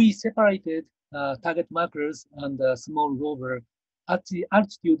 we separated target markers and small rover at the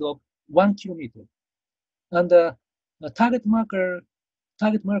altitude of 1 kilometer. And target markers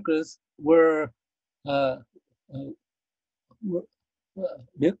were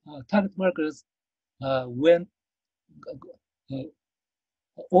target markers went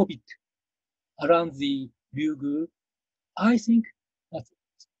orbit around the Ryugu. I think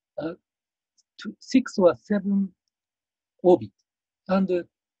 6 or 7 orbit and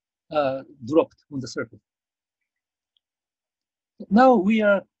dropped on the surface. Now we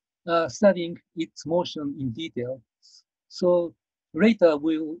are studying its motion in detail. So later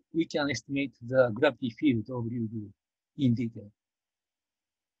we can estimate the gravity field of Ryugu in detail.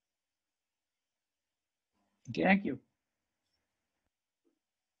 Okay, thank you.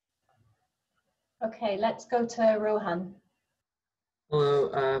 Okay, let's go to Rohan.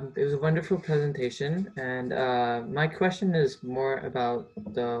 Hello, it was a wonderful presentation, and my question is more about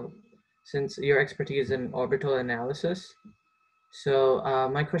since your expertise in orbital analysis. So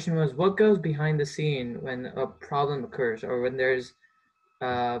my question was, what goes behind the scene when a problem occurs or when there's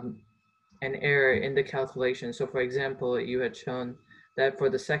an error in the calculation? So for example, you had shown that for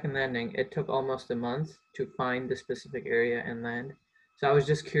the second landing, it took almost a month to find the specific area and land. So I was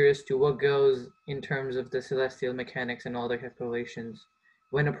just curious to what goes in terms of the celestial mechanics and all the calculations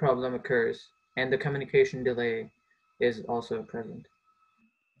when a problem occurs and the communication delay is also present.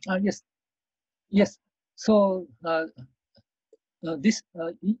 Yes. So this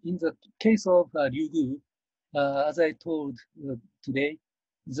in the case of Ryugu, as I told today,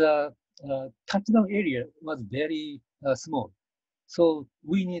 the touchdown area was very small. So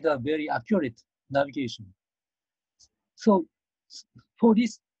we need a very accurate navigation. So for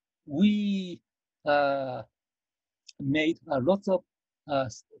this, we made lots of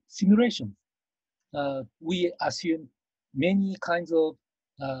simulations. We assume many kinds of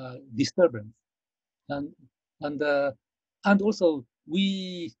disturbance, and also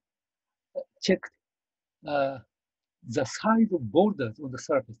we checked the size of boulders on the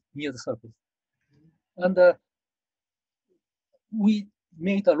surface, near the surface, and we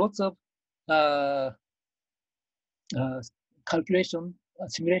made lots of calculation,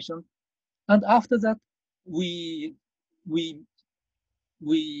 simulation, and after that we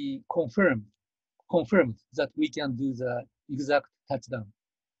confirmed that we can do the exact touchdown.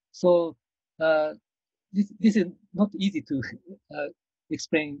 So this is not easy to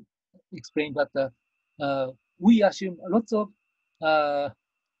explain, but we assume lots of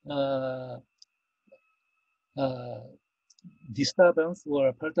disturbance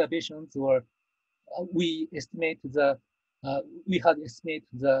or perturbations, or we had estimated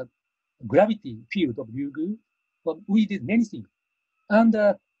the gravity field of Ryugu, but we did many things. And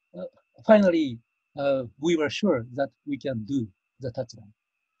finally, we were sure that we can do the touchdown.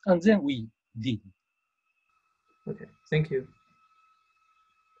 And then we did. Okay, thank you.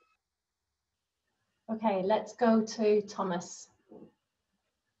 Okay, let's go to Thomas.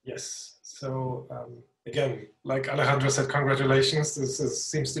 Yes, so again, like Alejandro said, congratulations. This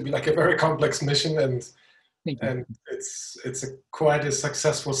seems to be like a very complex mission, and it's quite a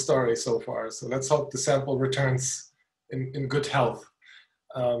successful story so far. So let's hope the sample returns in good health.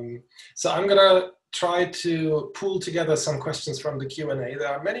 So I'm gonna try to pull together some questions from the Q&A. There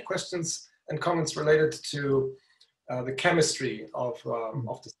are many questions and comments related to the chemistry of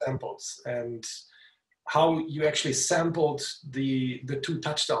the samples and how you actually sampled the 2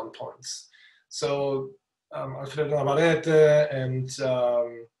 touchdown points. So Alfredo Navarrete and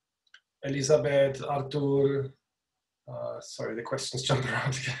Elizabeth, Artur, sorry, the questions jump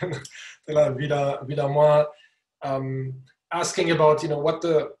around again, de la Vida Moi, asking about,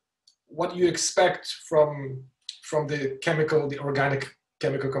 what you expect from the organic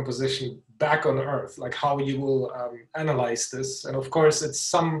chemical composition back on Earth, like how you will analyze this. And of course,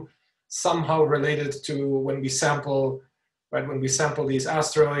 it's somehow related to when we sample, right? When we sample these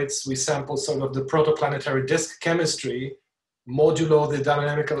asteroids, we sample sort of the protoplanetary disk chemistry modulo the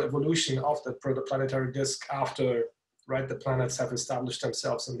dynamical evolution of the protoplanetary disk after right? The planets have established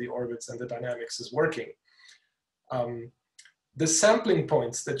themselves in the orbits and the dynamics is working. The sampling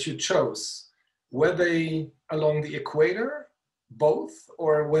points that you chose, were they along the equator, both,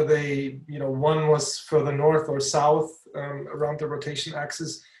 or were they, one was further north or south around the rotation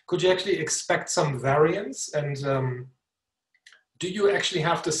axis? Could you actually expect some variance? And do you actually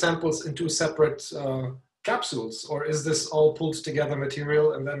have the samples in two separate capsules, or is this all pulled together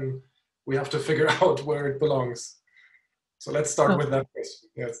material and then we have to figure out where it belongs? So let's start with that question.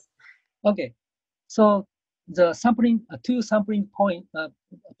 Yes. Okay. So the sampling, two sampling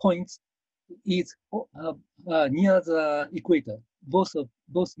points is near the equator, both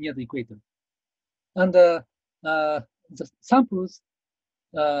near the equator, and the samples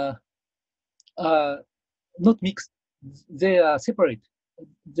are not mixed; they are separate.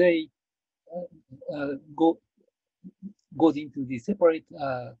 They goes into the separate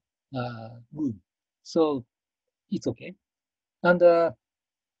group, so it's okay. And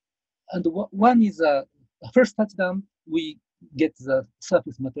one is first touchdown, we get the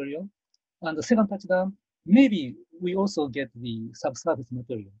surface material. And the second touchdown, maybe we also get the subsurface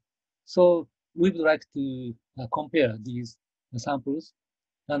material. So we would like to compare these samples.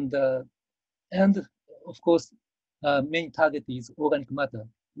 And of course, main target is organic matter.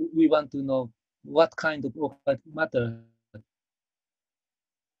 We want to know what kind of organic matter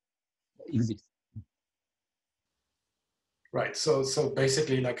exists. Right, so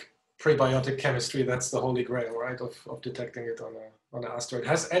basically like prebiotic chemistry, that's the holy grail, right, of detecting it on an asteroid.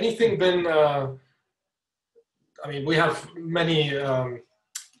 Has anything been, I mean, we have many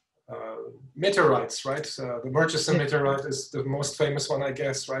meteorites, right? The Murchison meteorite is the most famous one, I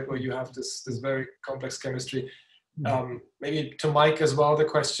guess, right, where you have this very complex chemistry. Maybe to Mike as well, the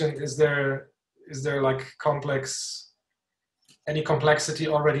question, is there like any complexity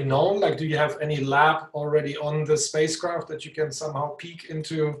already known? Like, do you have any lab already on the spacecraft that you can somehow peek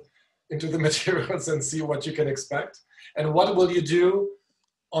into the materials and see what you can expect? And what will you do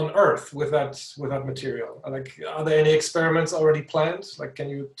on Earth with that material? Like, are there any experiments already planned? Like, can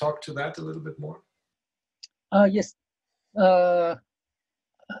you talk to that a little bit more? Yes.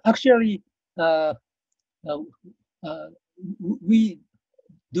 Actually, we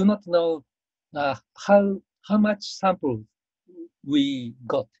do not know how much samples we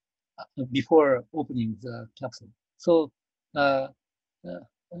got before opening the capsule. So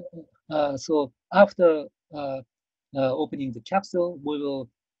so after opening the capsule,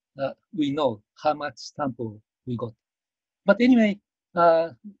 we know how much sample we got. But anyway,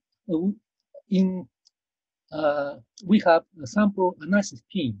 we have a sample analysis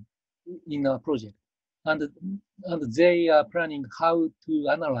team in our project, and they are planning how to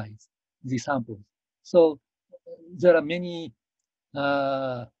analyze the samples. So there are many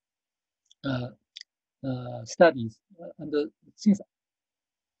studies, and since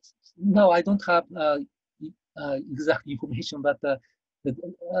now I don't have exact information, but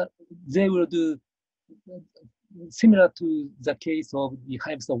they will do similar to the case of the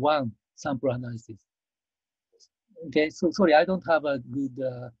Hayabusa2 sample analysis. Okay, so sorry, I don't have a good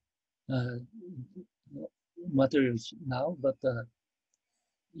material now, but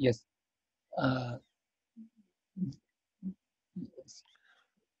yes.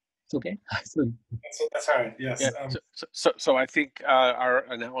 It's okay. Sorry. That's right. Yes. Yeah. So I think our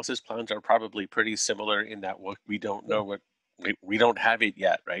analysis plans are probably pretty similar in that we don't know what we don't have it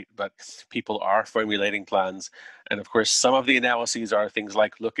yet, right? But people are formulating plans, and of course, some of the analyses are things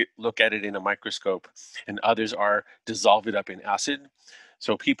like look at it in a microscope, and others are dissolve it up in acid.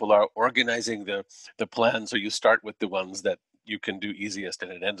 So people are organizing the plan. So you start with the ones that you can do easiest,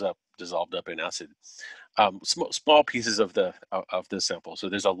 and it ends up dissolved up in acid. Small pieces of the sample. So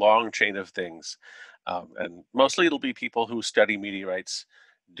there's a long chain of things, and mostly it'll be people who study meteorites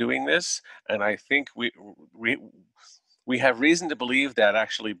doing this. And I think we have reason to believe that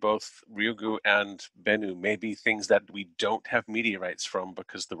actually both Ryugu and Bennu may be things that we don't have meteorites from,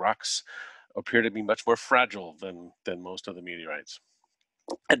 because the rocks appear to be much more fragile than most of the meteorites.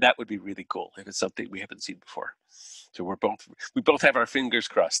 And that would be really cool if it's something we haven't seen before. So we both have our fingers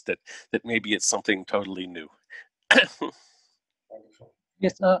crossed that maybe it's something totally new.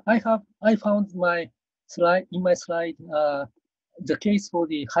 Yes, I found my slide the case for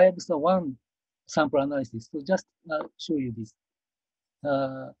the Hayabusa2 sample analysis. So just show you this.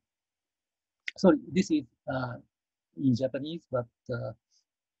 So this is in Japanese, but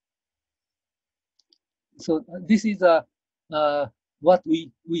so this is what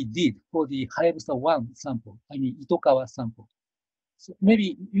we did for the Hayabusa2 sample. I mean Itokawa sample. So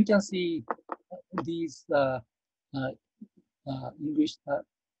maybe you can see these English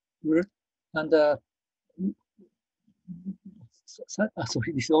word, and sorry,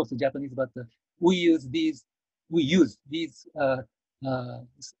 this is also Japanese, but we use these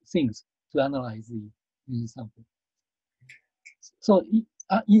things to analyze the sample. So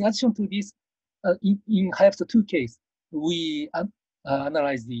in addition to this, in Hayabusa2 case, we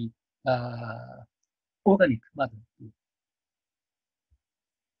analyze the organic matter.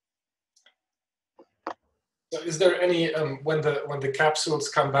 So is there any, when the capsules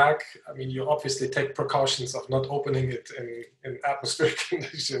come back, I mean, you obviously take precautions of not opening it in atmospheric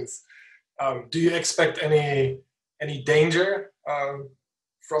conditions. Do you expect any danger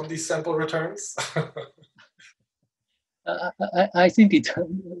from these sample returns? I think it's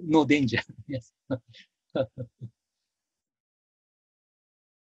no danger, yes.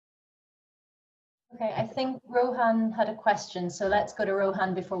 Okay, I think Rohan had a question, so let's go to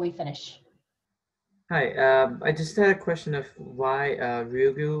Rohan before we finish. Hi, I just had a question of why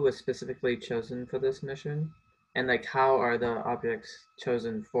Ryugu was specifically chosen for this mission, and like how are the objects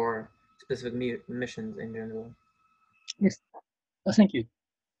chosen for specific missions in general? Yes, thank you.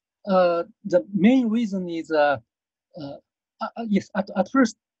 The main reason is, yes, at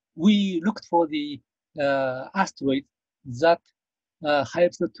first we looked for the asteroid that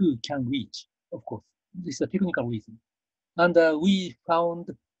Hayabusa2 can reach, of course. This is a technical reason. And we found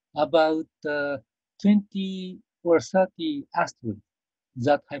about 20 or 30 asteroids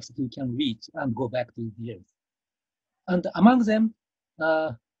that Hayabusa2 can reach and go back to the Earth. And among them,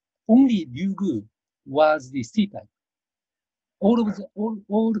 only Ryugu was the C-type. All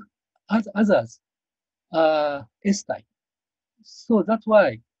others are S-type. So that's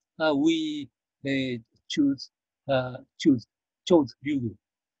why we chose Ryugu.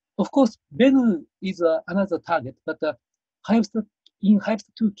 Of course, Bennu is another target, but in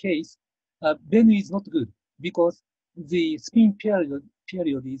Hayabusa2 case, Bennu is not good because the spin period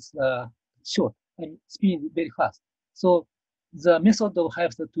is short and spin very fast. So the method of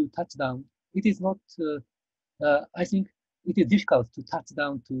Hayabusa2 touchdown, it is not. I think it is difficult to touch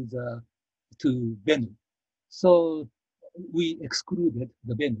down to Bennu. So we excluded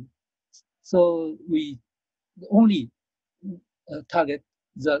the Bennu. So the only target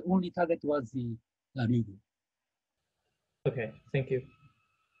was the Ryugu. Okay, thank you.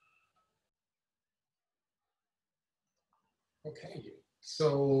 Okay,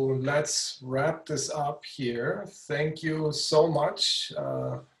 so let's wrap this up here. Thank you so much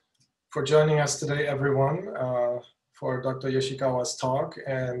for joining us today, everyone, for Dr. Yoshikawa's talk.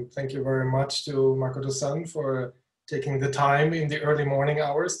 And thank you very much to Makoto-san for taking the time in the early morning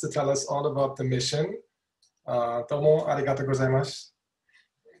hours to tell us all about the mission. Domo arigatou gozaimasu.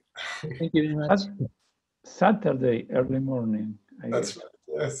 Thank you very much. Saturday, early morning. That's right,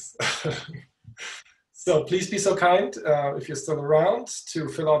 yes. So please be so kind, if you're still around, to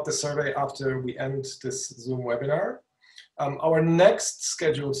fill out the survey after we end this Zoom webinar. Our next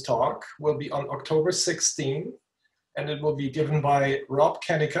scheduled talk will be on October 16, and it will be given by Rob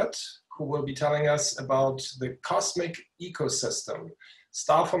Kennicott, who will be telling us about the cosmic ecosystem,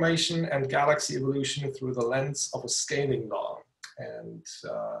 star formation and galaxy evolution through the lens of a scaling law. And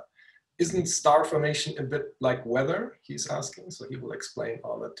isn't star formation a bit like weather, he's asking, so he will explain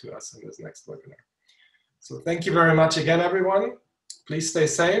all that to us in this next webinar. So thank you very much again, everyone. Please stay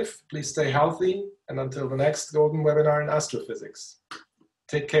safe, please stay healthy, and until the next golden webinar in astrophysics.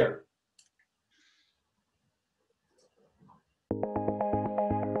 Take care.